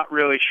 I'm not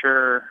really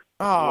sure.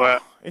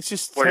 It's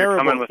just where terrible.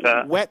 You're coming with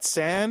that. Wet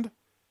sand.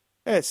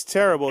 It's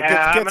terrible.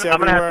 Yeah, it gets I'm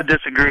gonna have to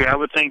disagree. I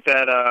would think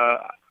that.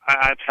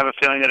 I have a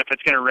feeling that if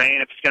it's going to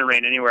rain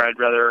anywhere, I'd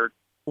rather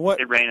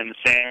it rain in the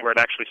sand where it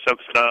actually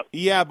soaks it up.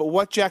 Yeah, but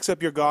what jacks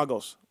up your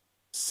goggles?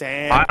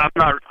 Sand. I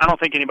don't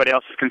think anybody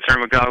else is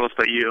concerned with goggles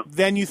but you.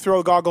 Then you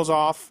throw goggles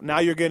off. Now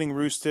you're getting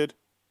roosted.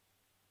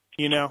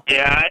 Yeah,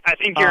 I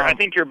think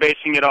you're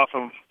basing it off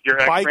of your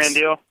X-Brand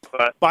deal.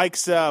 But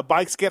bikes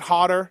get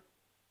hotter.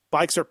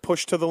 Bikes are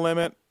pushed to the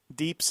limit.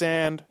 Deep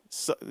sand,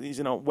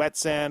 wet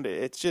sand.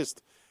 It's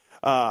just.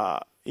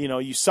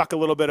 You suck a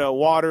little bit of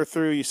water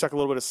through, you suck a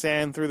little bit of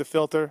sand through the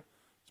filter.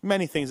 There's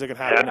many things that could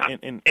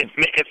happen. If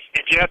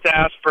you have to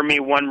ask for me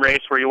one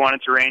race where you want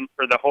it to rain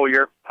for the whole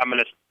year, I'm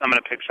gonna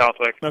pick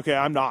Southwick. Okay,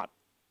 I'm not.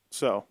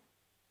 So.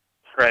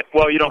 Right.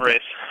 Well, you don't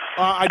race.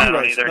 I do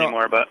don't race either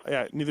anymore, but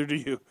yeah, neither do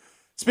you.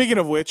 Speaking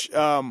of which,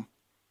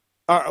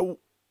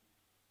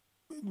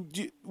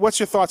 what's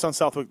your thoughts on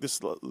Southwick? This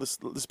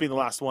being the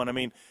last one. I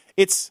mean,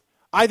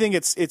 I think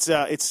it's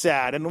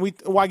sad, and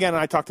Wygant and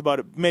I talked about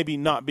it maybe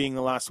not being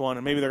the last one,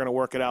 and maybe they're going to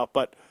work it out.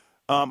 But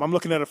I'm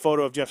looking at a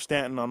photo of Jeff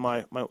Stanton on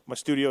my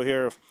studio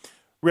here,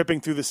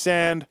 ripping through the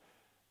sand.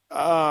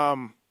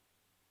 We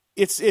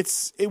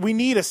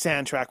need a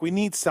sand track. We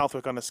need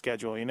Southwick on the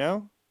schedule.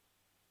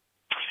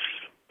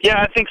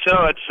 Yeah, I think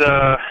so. It's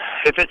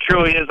if it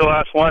truly is the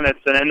last one,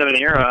 it's an end of an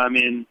era. I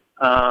mean,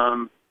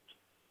 when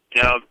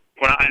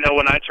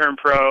I turned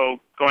pro,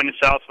 going to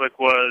Southwick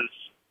was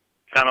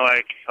kind of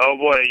like, oh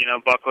boy,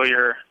 buckle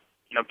your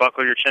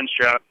chin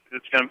strap.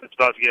 It's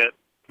about to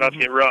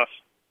get rough.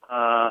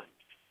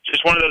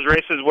 Just one of those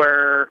races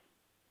where,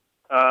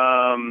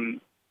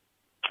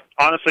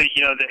 honestly,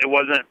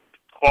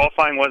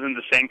 qualifying wasn't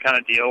the same kind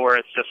of deal where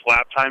it's just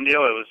lap time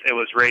deal. It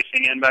was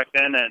racing in back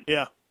then, and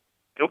yeah,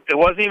 it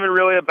wasn't even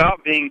really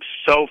about being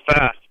so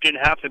fast. You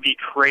didn't have to be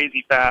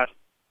crazy fast.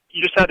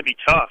 You just had to be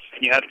tough,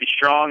 and you had to be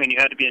strong, and you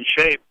had to be in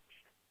shape.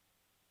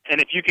 And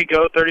if you could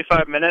go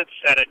 35 minutes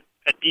at a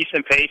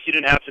decent pace, you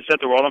didn't have to set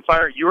the world on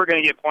fire, you were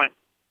going to get points.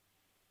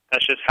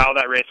 That's just how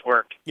that race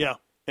worked. Yeah.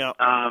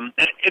 And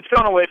it's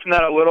gone away from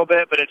that a little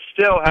bit, but it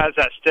still has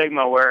that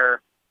stigma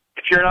where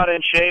if you're not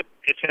in shape,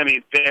 it's going to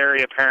be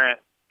very apparent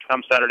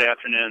come Saturday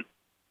afternoon.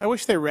 I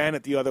wish they ran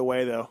it the other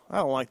way, though. I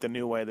don't like the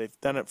new way. They've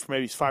done it for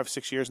maybe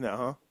 5-6 years now,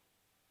 huh?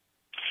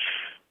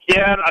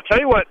 Yeah, and I'll tell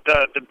you what,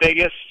 the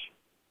biggest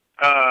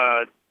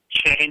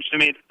changed. I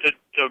mean,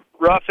 the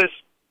roughest,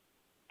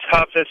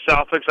 toughest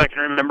Southwicks I can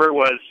remember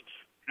was,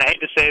 and I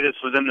hate to say this,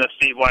 was in the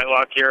Steve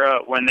Whitelock era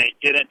when they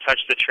didn't touch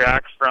the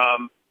track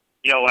from,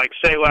 like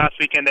say last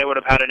weekend they would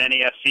have had an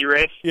NESC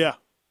race. Yeah.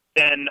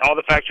 Then all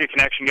the factory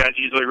connection guys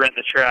usually rent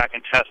the track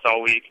and test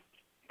all week.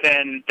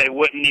 Then they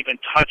wouldn't even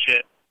touch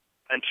it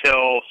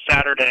until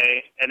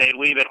Saturday, and they'd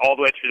leave it all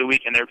the way through the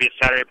weekend. There would be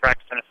a Saturday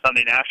practice and a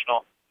Sunday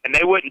national, and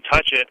they wouldn't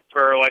touch it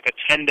for like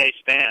a 10-day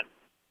span.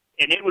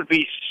 And it would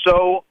be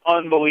so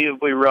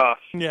unbelievably rough.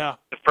 Yeah.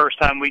 The first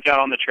time we got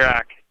on the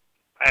track.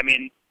 I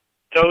mean,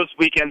 those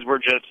weekends were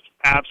just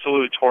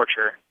absolute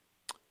torture.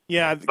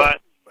 Yeah,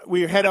 but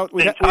we head out.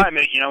 We don't have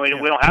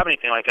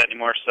anything like that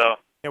anymore. So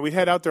yeah, we'd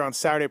head out there on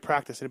Saturday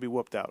practice and it'd be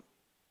whooped out.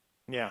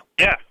 Yeah.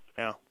 Yeah.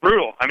 Yeah.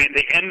 Brutal. I mean,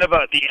 the end of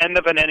an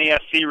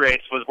NESC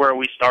race was where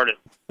we started.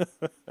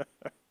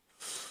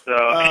 So,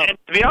 and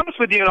to be honest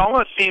with you, it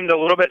almost seemed a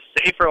little bit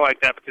safer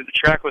like that because the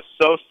track was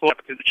so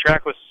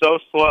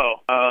slow.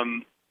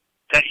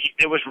 That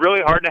it was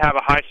really hard to have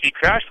a high-speed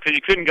crash because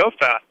you couldn't go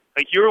fast.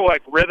 Like you were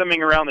like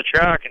rhythming around the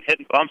track and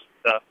hitting bumps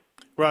and stuff.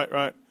 Right.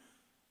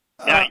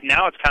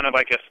 Now it's kind of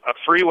like a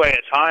freeway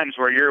at times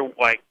where you're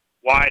like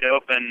wide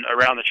open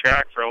around the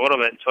track for a little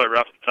bit until it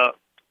roughens up.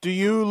 Do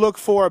you look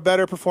for a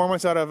better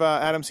performance out of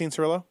Adam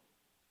Cianciarulo?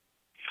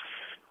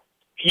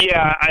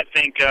 Yeah, I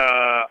think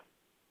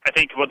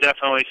we'll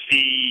definitely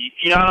see.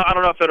 I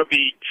don't know if it'll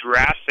be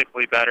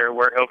drastically better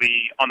where he'll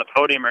be on the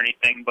podium or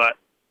anything, but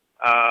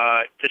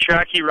the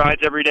track he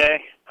rides every day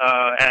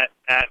at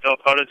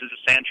Villapotas is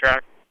a sand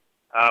track,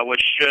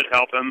 which should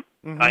help him.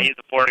 Mm-hmm. He's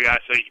a Florida guy,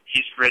 so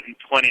he's ridden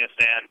plenty of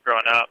sand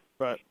growing up.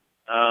 Right.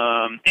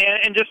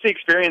 And just the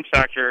experience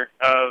factor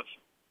of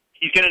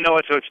he's going to know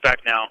what to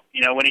expect now.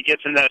 When he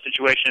gets in that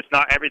situation, it's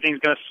not everything's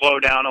going to slow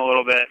down a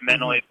little bit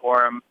mentally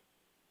for him.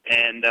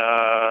 And,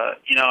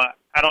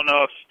 I don't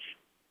know if,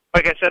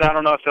 like I said, I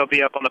don't know if he'll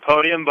be up on the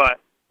podium, but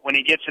when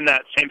he gets in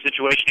that same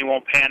situation, he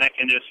won't panic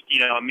and just,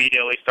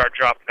 immediately start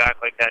dropping back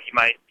like that. He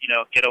might,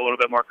 get a little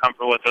bit more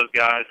comfortable with those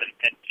guys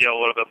and feel a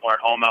little bit more at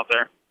home out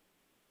there.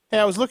 Hey,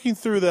 I was looking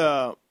through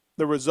the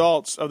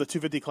results of the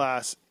 250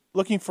 class,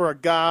 looking for a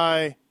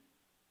guy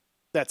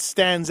that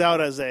stands out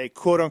as a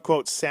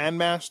quote-unquote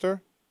sandmaster.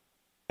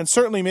 And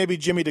certainly maybe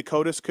Jimmy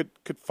Dakotas could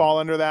fall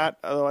under that,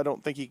 although I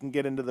don't think he can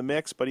get into the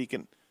mix, but he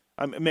can,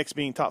 mix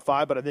being top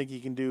 5, but I think he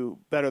can do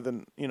better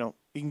than,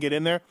 he can get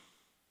in there.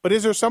 But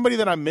is there somebody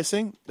that I'm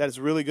missing that is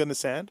really good in the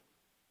sand?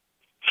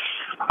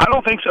 I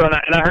don't think so, and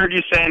I heard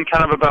you saying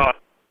kind of about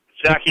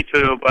Zachy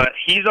Poo, but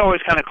he's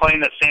always kind of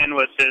claimed that sand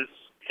was his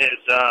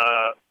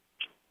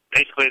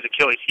basically his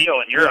Achilles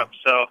heel in Europe.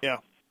 Yeah. So yeah.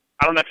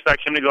 I don't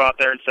expect him to go out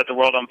there and set the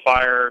world on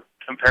fire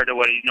compared to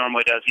what he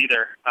normally does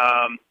either.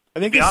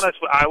 To be honest,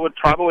 I would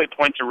probably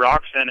point to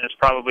Roxon as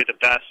probably the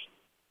best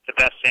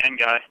sand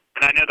guy.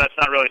 And I know that's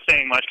not really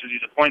saying much because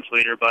he's a points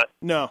leader, but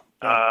no.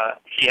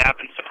 He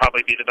happens to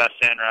probably be the best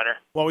sand rider.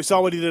 Well, we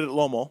saw what he did at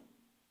Lomo.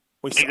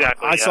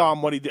 Exactly. I saw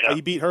him what he did. Yeah.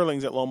 He beat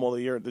Hurlings at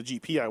Lomo the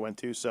GP I went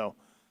to. So.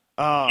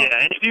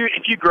 And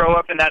if you grow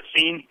up in that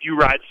scene, you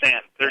ride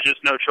sand. There's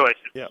just no choice.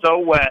 It's so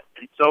wet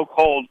and so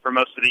cold for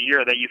most of the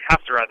year that you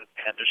have to ride the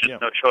sand. There's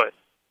just no choice.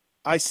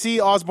 I see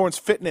Osborne's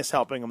fitness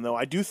helping him, though.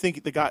 I do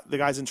think the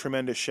guy's in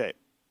tremendous shape.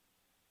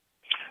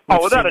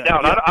 Without a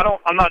doubt. Yeah.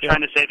 I'm not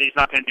trying to say that he's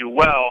not going to do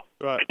well.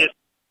 Right. I just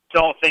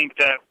don't think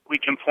that we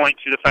can point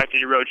to the fact that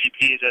he rode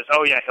GPs as,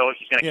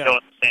 he's going to kill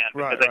in the sand,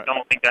 because I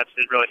don't think that's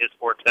really his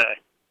forte.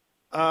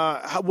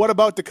 What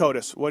about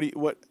Dakotas? What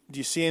do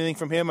you see anything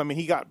from him? I mean,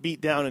 he got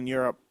beat down in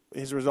Europe.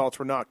 His results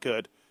were not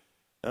good.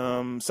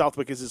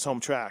 Southwick is his home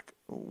track.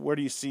 What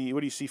do you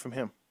see from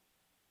him?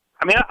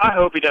 I mean, I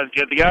hope he does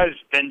good. The guy's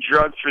been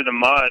drugged through the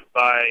mud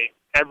by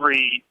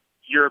every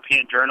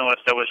European journalist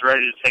that was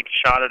ready to take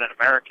a shot at an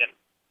American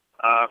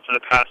for the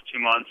past 2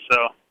 months.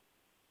 So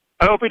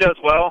I hope he does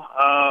well.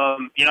 I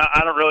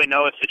don't really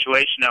know his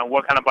situation now,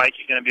 what kind of bike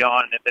he's going to be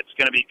on, if it's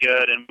going to be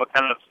good, and what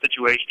kind of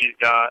situation he's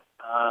got.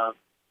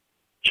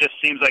 Just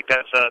seems like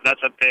that's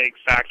a big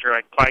factor.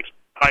 Like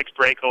bikes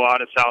break a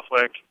lot at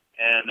Southwick,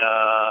 and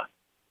I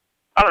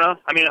don't know.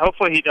 I mean,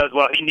 hopefully he does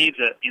well. He needs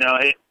it.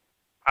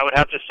 I would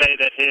have to say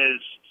that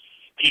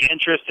the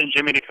interest in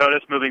Jimmy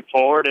Dakotas moving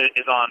forward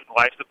is on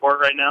life support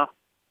right now.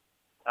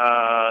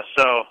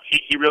 So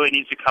he really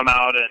needs to come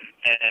out and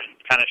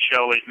kind of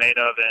show what he's made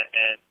of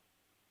and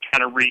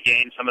kind of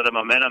regain some of the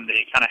momentum that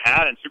he kind of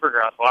had in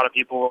Supercross. A lot of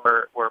people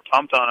were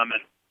pumped on him,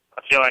 and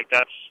I feel like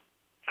that's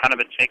kind of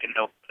been taken,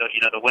 the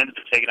wind's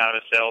been taken out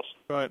of his sails.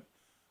 Right.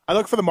 I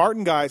look for the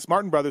Martin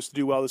brothers to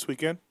do well this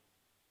weekend.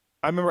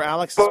 I remember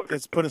Alex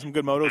is putting some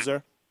good motos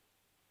there.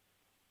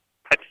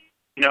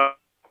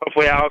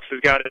 Hopefully Alex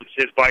has got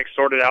his bike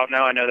sorted out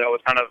now. I know that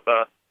was kind of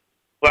a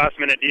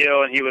last-minute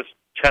deal, and he was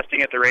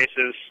testing at the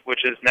races,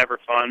 which is never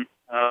fun.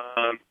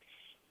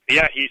 He's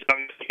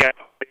obviously got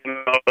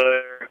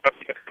a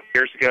few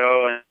years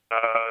ago,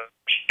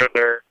 and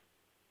there.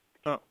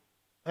 Oh,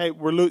 hey,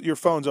 your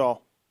phone's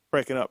all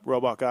breaking up,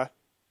 robot guy.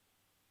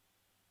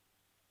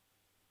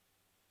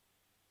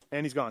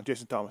 And he's gone,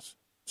 Jason Thomas.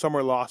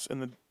 Somewhere lost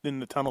in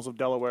the tunnels of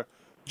Delaware.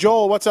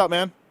 Joel, what's up,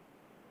 man?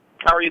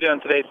 How are you doing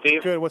today,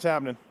 Steve? Good. What's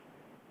happening?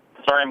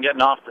 Sorry I'm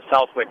getting off the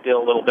Southwick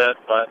deal a little bit,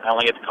 but I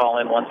only get to call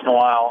in once in a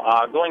while.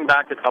 Going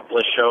back a couple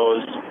of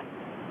shows,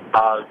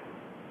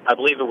 I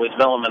believe it was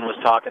Villeman was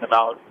talking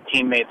about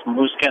teammates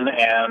Muskin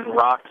and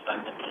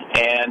Roxon.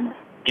 And,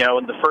 you know,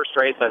 in the first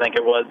race, I think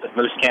it was that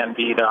Muskin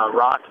beat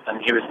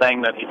Roxon. He was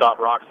saying that he thought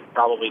Roxon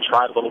probably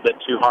tried a little bit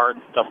too hard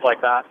and stuff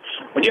like that.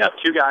 When you have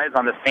two guys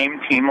on the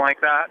same team like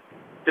that,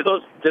 do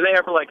they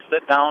ever, like,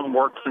 sit down and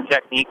work some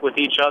technique with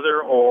each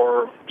other,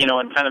 or, you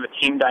know, in kind of a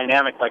team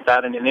dynamic like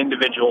that in an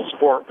individual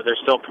sport where they're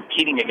still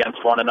competing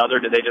against one another?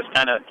 Do they just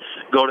kind of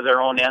go to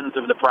their own ends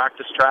of the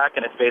practice track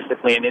and it's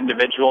basically an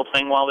individual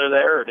thing while they're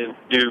there, or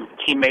do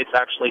teammates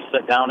actually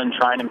sit down and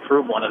try and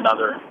improve one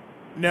another?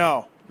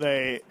 No.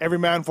 Every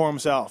man for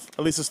himself,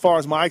 at least as far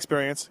as my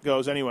experience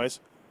goes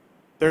anyways.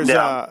 There's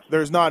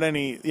not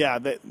any,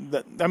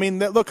 I mean,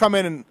 they'll come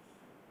in and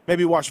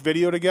maybe watch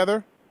video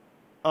together.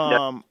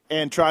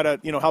 And try to,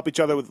 you know, help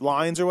each other with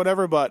lines or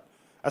whatever. But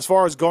as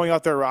far as going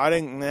out there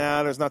riding,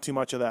 there's not too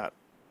much of that.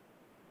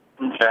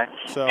 Okay.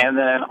 So. And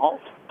then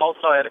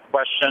also I had a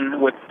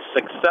question with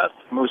success,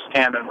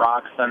 Muscan and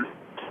Roxon,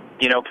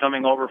 you know,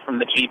 coming over from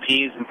the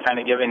GPs and kind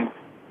of giving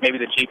maybe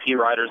the GP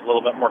riders a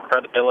little bit more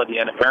credibility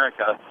in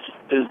America.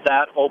 Does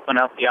that open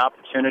up the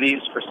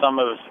opportunities for some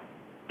of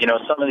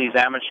these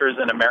amateurs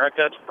in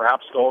America to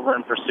perhaps go over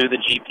and pursue the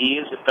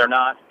GPs if they're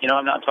not, you know,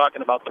 I'm not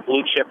talking about the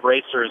blue chip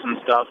racers and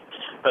stuff,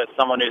 but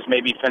someone who's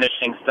maybe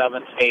finishing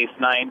 7th, 8th,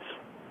 9th,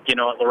 you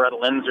know, at Loretta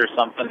Lynn's or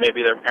something,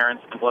 maybe their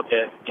parents can look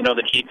at, you know,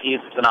 the GPs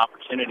as an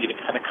opportunity to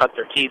kind of cut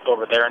their teeth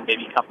over there and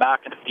maybe come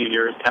back in a few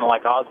years, kind of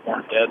like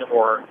Osborne did,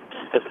 or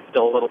is it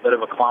still a little bit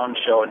of a clown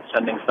show in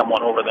sending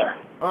someone over there?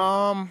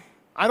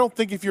 I don't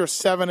think if you're a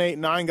 7, 8,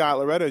 9 guy at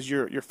Loretta's,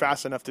 you're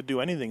fast enough to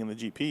do anything in the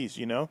GPs,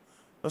 you know?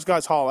 Those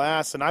guys haul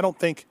ass, and I don't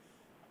think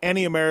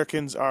any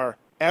Americans are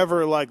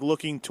ever like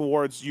looking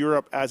towards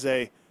Europe as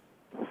a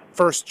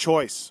first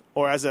choice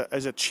or as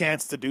a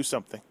chance to do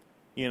something.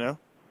 You know,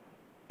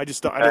 I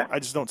just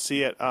don't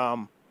see it.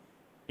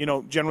 You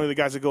know, generally the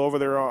guys that go over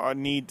there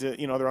need to,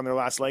 you know, they're on their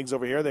last legs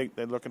over here.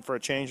 They're looking for a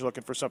change,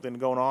 looking for something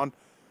going on.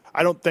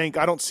 I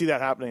don't see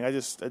that happening. I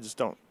just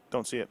don't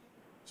see it.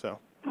 So.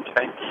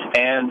 Okay,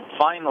 and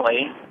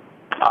finally.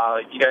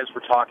 You guys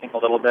were talking a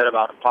little bit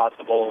about a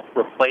possible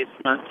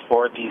replacement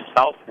for the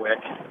Southwick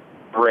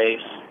race.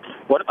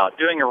 What about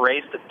doing a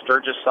race at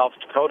Sturgis, South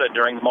Dakota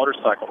during the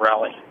motorcycle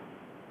rally?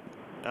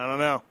 I don't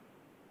know.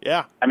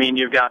 Yeah. I mean,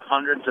 you've got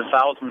hundreds of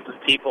thousands of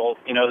people,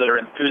 you know, that are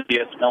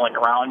enthusiasts milling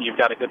around. You've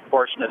got a good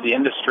portion of the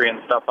industry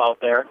and stuff out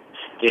there.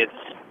 It's,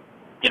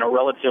 you know,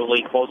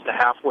 relatively close to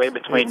halfway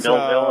between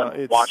Millville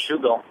and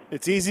Washougal.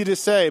 It's easy to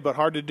say, but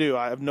hard to do.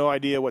 I have no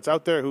idea what's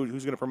out there,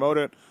 who's going to promote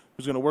it,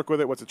 who's going to work with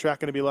it, what's the track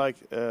going to be like,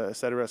 et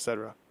cetera, et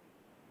cetera.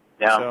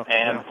 Yeah, so,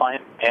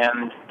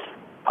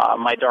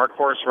 my dark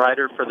horse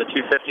rider for the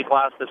 250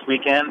 class this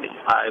weekend,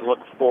 I look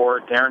for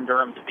Darren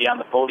Durham to be on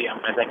the podium.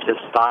 I think his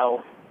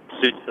style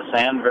suits the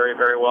sand very,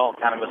 very well,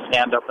 kind of a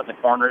stand up in the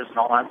corners and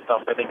all that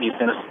stuff. I think he's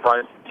going to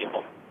surprise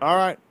people. All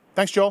right.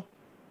 Thanks, Joel.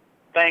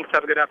 Thanks.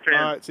 Have a good afternoon.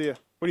 All right, see you.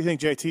 What do you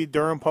think, JT?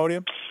 Durham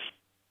podium?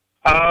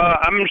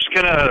 I'm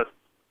gonna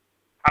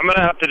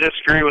have to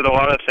disagree with a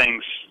lot of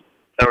things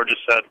that were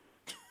just said.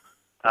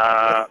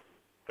 I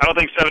don't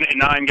think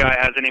 79 guy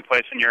has any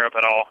place in Europe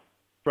at all.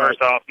 Right.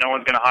 First off, no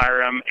one's going to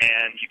hire him,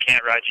 and you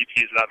can't ride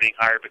GPs without being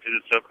hired because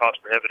it's so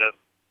cost prohibitive.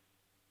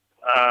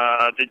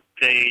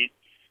 The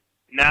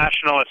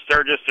national at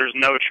Sturgis, there's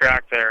no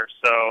track there,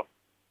 so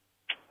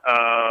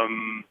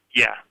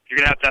yeah, you're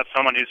going to have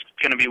someone who's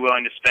going to be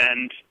willing to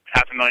spend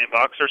 $500,000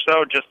 or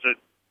so just to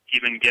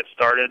even get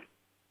started.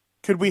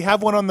 Could we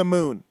have one on the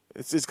moon?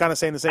 It's kind of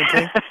saying the same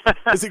thing.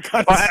 Is it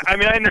kind of? Well, I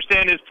mean, I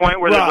understand his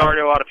point where there's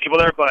already a lot of people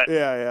there, but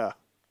yeah.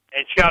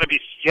 It's got to be.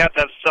 You have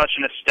to have such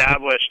an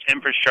established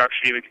infrastructure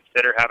you would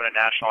consider having a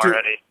national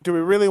already. Do we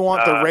really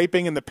want the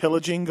raping and the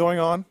pillaging going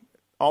on?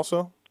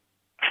 Also.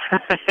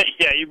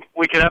 Yeah,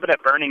 we could have it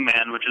at Burning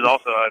Man, which is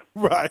also a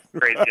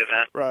crazy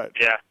event. Right.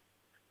 Yeah.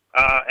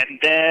 And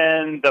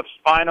then the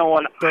final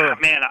one,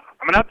 man,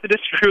 I'm gonna have to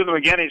disagree with him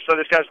again. So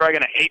this guy's probably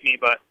gonna hate me,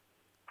 but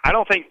I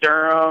don't think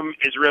Durham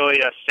is really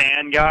a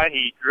sand guy.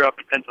 He grew up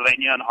in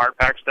Pennsylvania on hard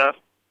pack stuff.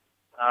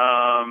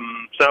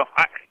 So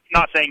I'm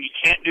not saying he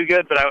can't do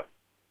good, but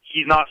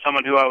he's not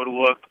someone who I would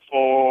look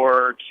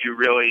for to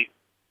really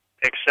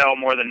excel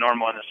more than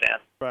normal in the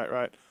sand.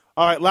 Right.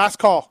 All right, last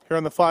call here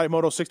on the Fly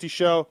Moto 60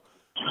 show.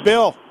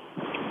 Bill.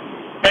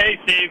 Hey,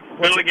 Steve.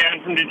 Bill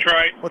again from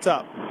Detroit. What's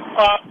up?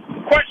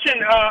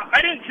 Question. I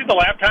didn't see the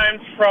lap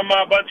times from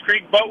Budds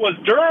Creek, but was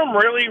Durham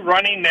really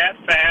running that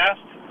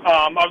fast?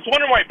 I was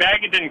wondering why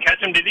Baggett didn't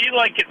catch him. Did he,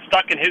 get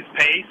stuck in his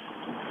pace?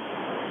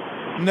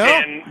 No,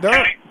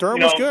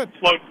 Durham was good.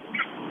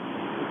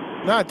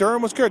 No,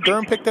 Durham was good.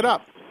 Durham picked it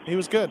up. He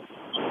was good.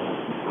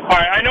 All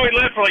right, I know he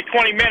led for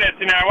 20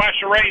 minutes, and I watched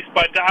the race,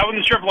 but I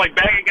wasn't sure if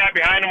Baggett got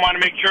behind him,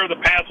 wanted to make sure the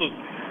pass was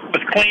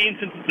clean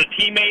since it's a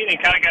teammate,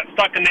 and kind of got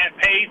stuck in that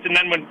pace. And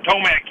then when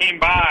Tomac came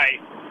by,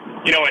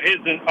 at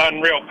his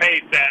unreal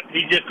pace, that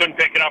he just couldn't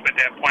pick it up at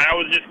that point. I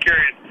was just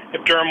curious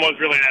if Durham was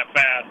really that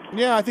fast.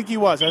 Yeah, I think he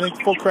was. I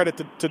think full credit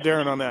to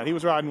Darren on that. He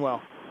was riding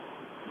well.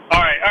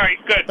 All right,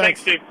 good.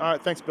 Thanks, Steve. All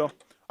right, thanks, Bill.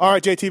 All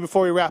right, JT,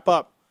 before we wrap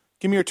up,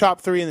 give me your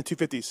top 3 in the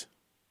 250s.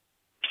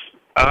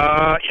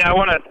 I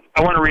want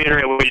to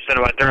reiterate what you said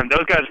about Durham.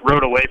 Those guys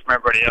rode away from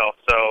everybody else,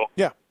 so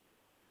yeah,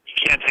 you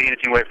can't take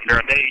anything away from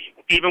Durham.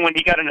 Even when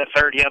he got into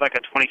third, he had like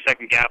a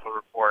 20-second gap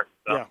over fourth.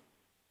 So. Yeah.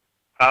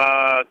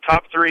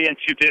 Top 3 in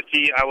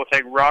 250, I will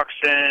take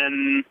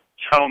Roxon,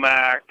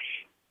 Tomac.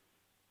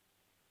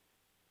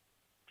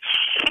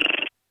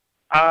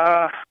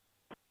 I'm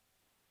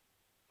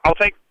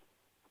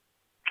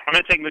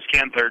going to take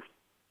Muscan third.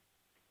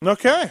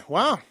 Okay,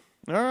 wow.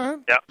 All right.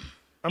 Yeah.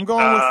 I'm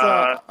going with...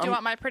 do you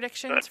want my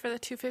predictions for the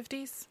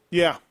 250s?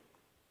 Yeah.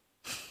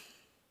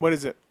 What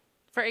is it?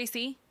 For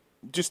AC?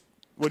 Just,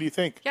 what do you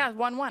think? Yeah,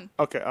 1-1.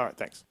 Okay, all right,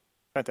 thanks.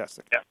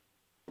 Fantastic. Yeah.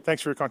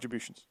 Thanks for your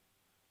contributions.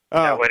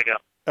 Yeah, way to go.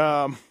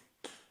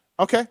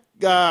 Okay,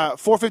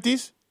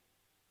 450s?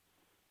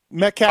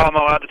 Metcalf. I'm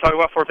allowed to talk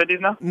about 450s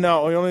now?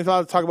 No, we're only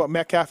allowed to talk about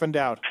Metcalf and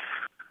Dowd.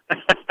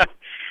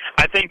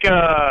 I think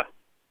I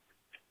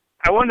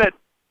wanted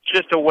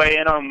just to weigh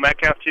in on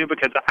Metcalf, too,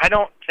 because I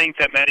don't think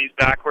that Matthes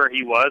back where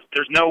he was.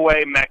 There's no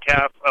way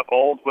Metcalf of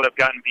old would have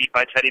gotten beat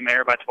by Teddy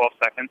Mayer by 12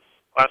 seconds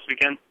last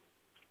weekend.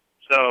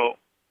 So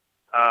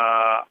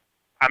I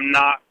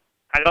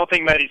don't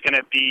think Matthes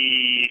going to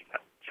be a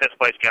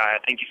fifth-place guy. I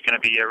think he's going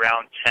to be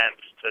around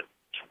 10th to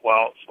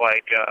 12th,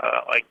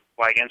 like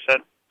Wiegand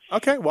said.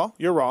 Okay, well,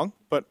 you're wrong,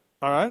 but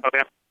all right.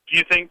 Okay. Do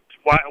you think,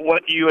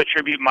 what do you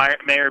attribute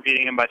Mayer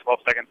beating him by 12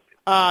 seconds?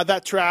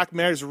 That track,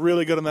 Mayer's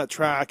really good on that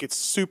track. It's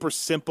super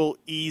simple,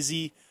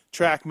 easy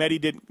track.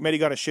 Mehdi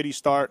got a shitty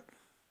start,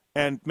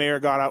 and Mayer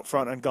got out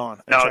front and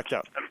gone and checked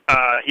out.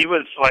 He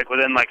was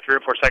within 3 or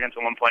 4 seconds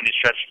at one point. He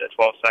stretched at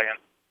 12 seconds.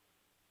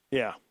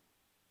 Yeah.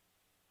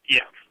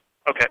 Yeah.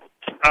 Okay.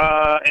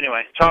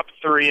 Anyway, top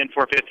 3 in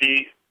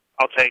 450.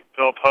 I'll take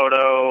Bill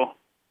Poto,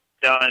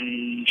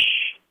 Dunge,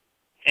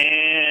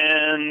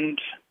 and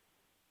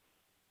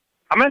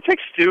I'm going to take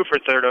Stu for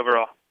third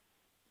overall.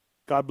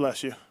 God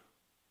bless you.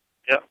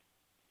 Yep.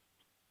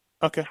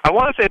 Okay. I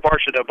want to say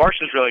Barsha, though.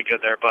 Barsha's really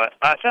good there, but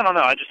I don't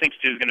know. I just think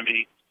Stu's going to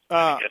be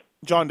good.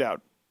 John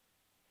Dowd.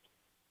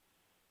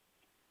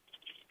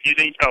 You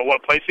think,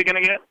 what place is he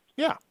going to get?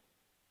 Yeah.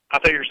 I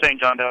thought you were saying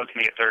John Dowd's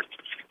going to get third.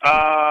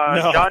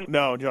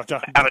 No.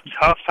 John. Have a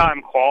tough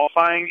time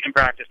qualifying in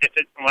practice. If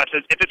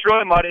it's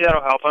really muddy,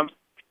 that'll help him.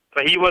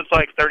 But he was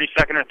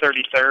 32nd or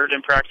 33rd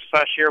in practice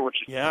last year, which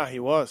is he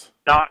was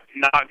not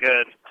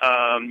good.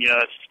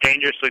 It's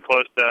dangerously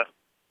close to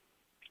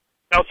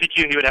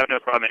LCQ. He would have no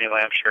problem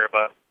anyway, I'm sure.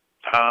 But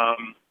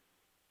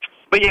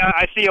yeah,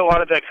 I see a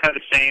lot of that kind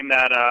of the same.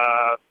 That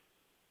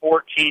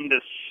 14 to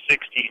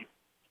 16,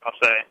 I'll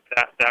say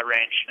that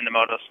range in the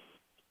motos.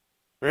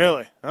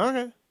 Really?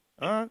 Okay.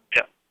 All right.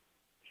 Yeah.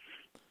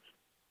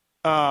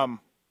 All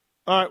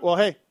right. Well,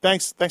 hey,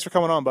 thanks for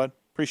coming on, bud.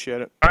 Appreciate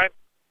it. All right.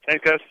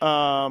 Thanks, guys.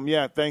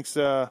 Yeah, thanks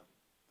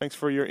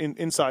for your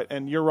insight.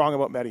 And you're wrong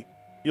about Mehdi.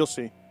 You'll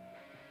see.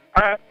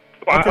 All right.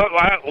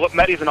 Well,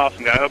 Mehdi's an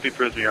awesome guy. I hope he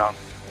proves me wrong.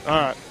 All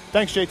right.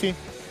 Thanks, JT.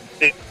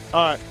 See.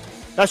 All right.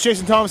 That's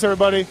Jason Thomas,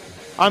 everybody.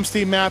 I'm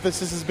Steve Matthes.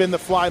 This has been the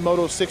Fly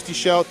Moto 60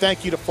 show.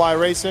 Thank you to Fly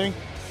Racing.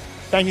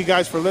 Thank you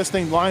guys for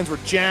listening. Lines were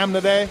jammed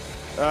today.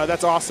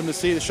 That's awesome to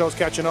see. The show's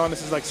catching on.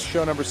 This is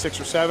show number 6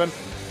 or 7.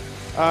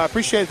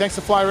 Appreciate it. Thanks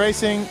to Fly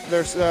Racing.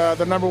 There's the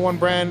 #1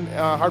 brand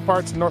hard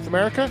parts in North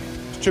America,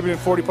 distributed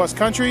in 40-plus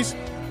countries.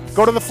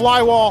 Go to the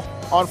Fly Wall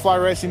on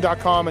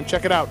flyracing.com and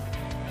check it out.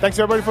 Thanks,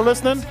 everybody, for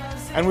listening,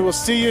 and we will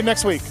see you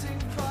next week.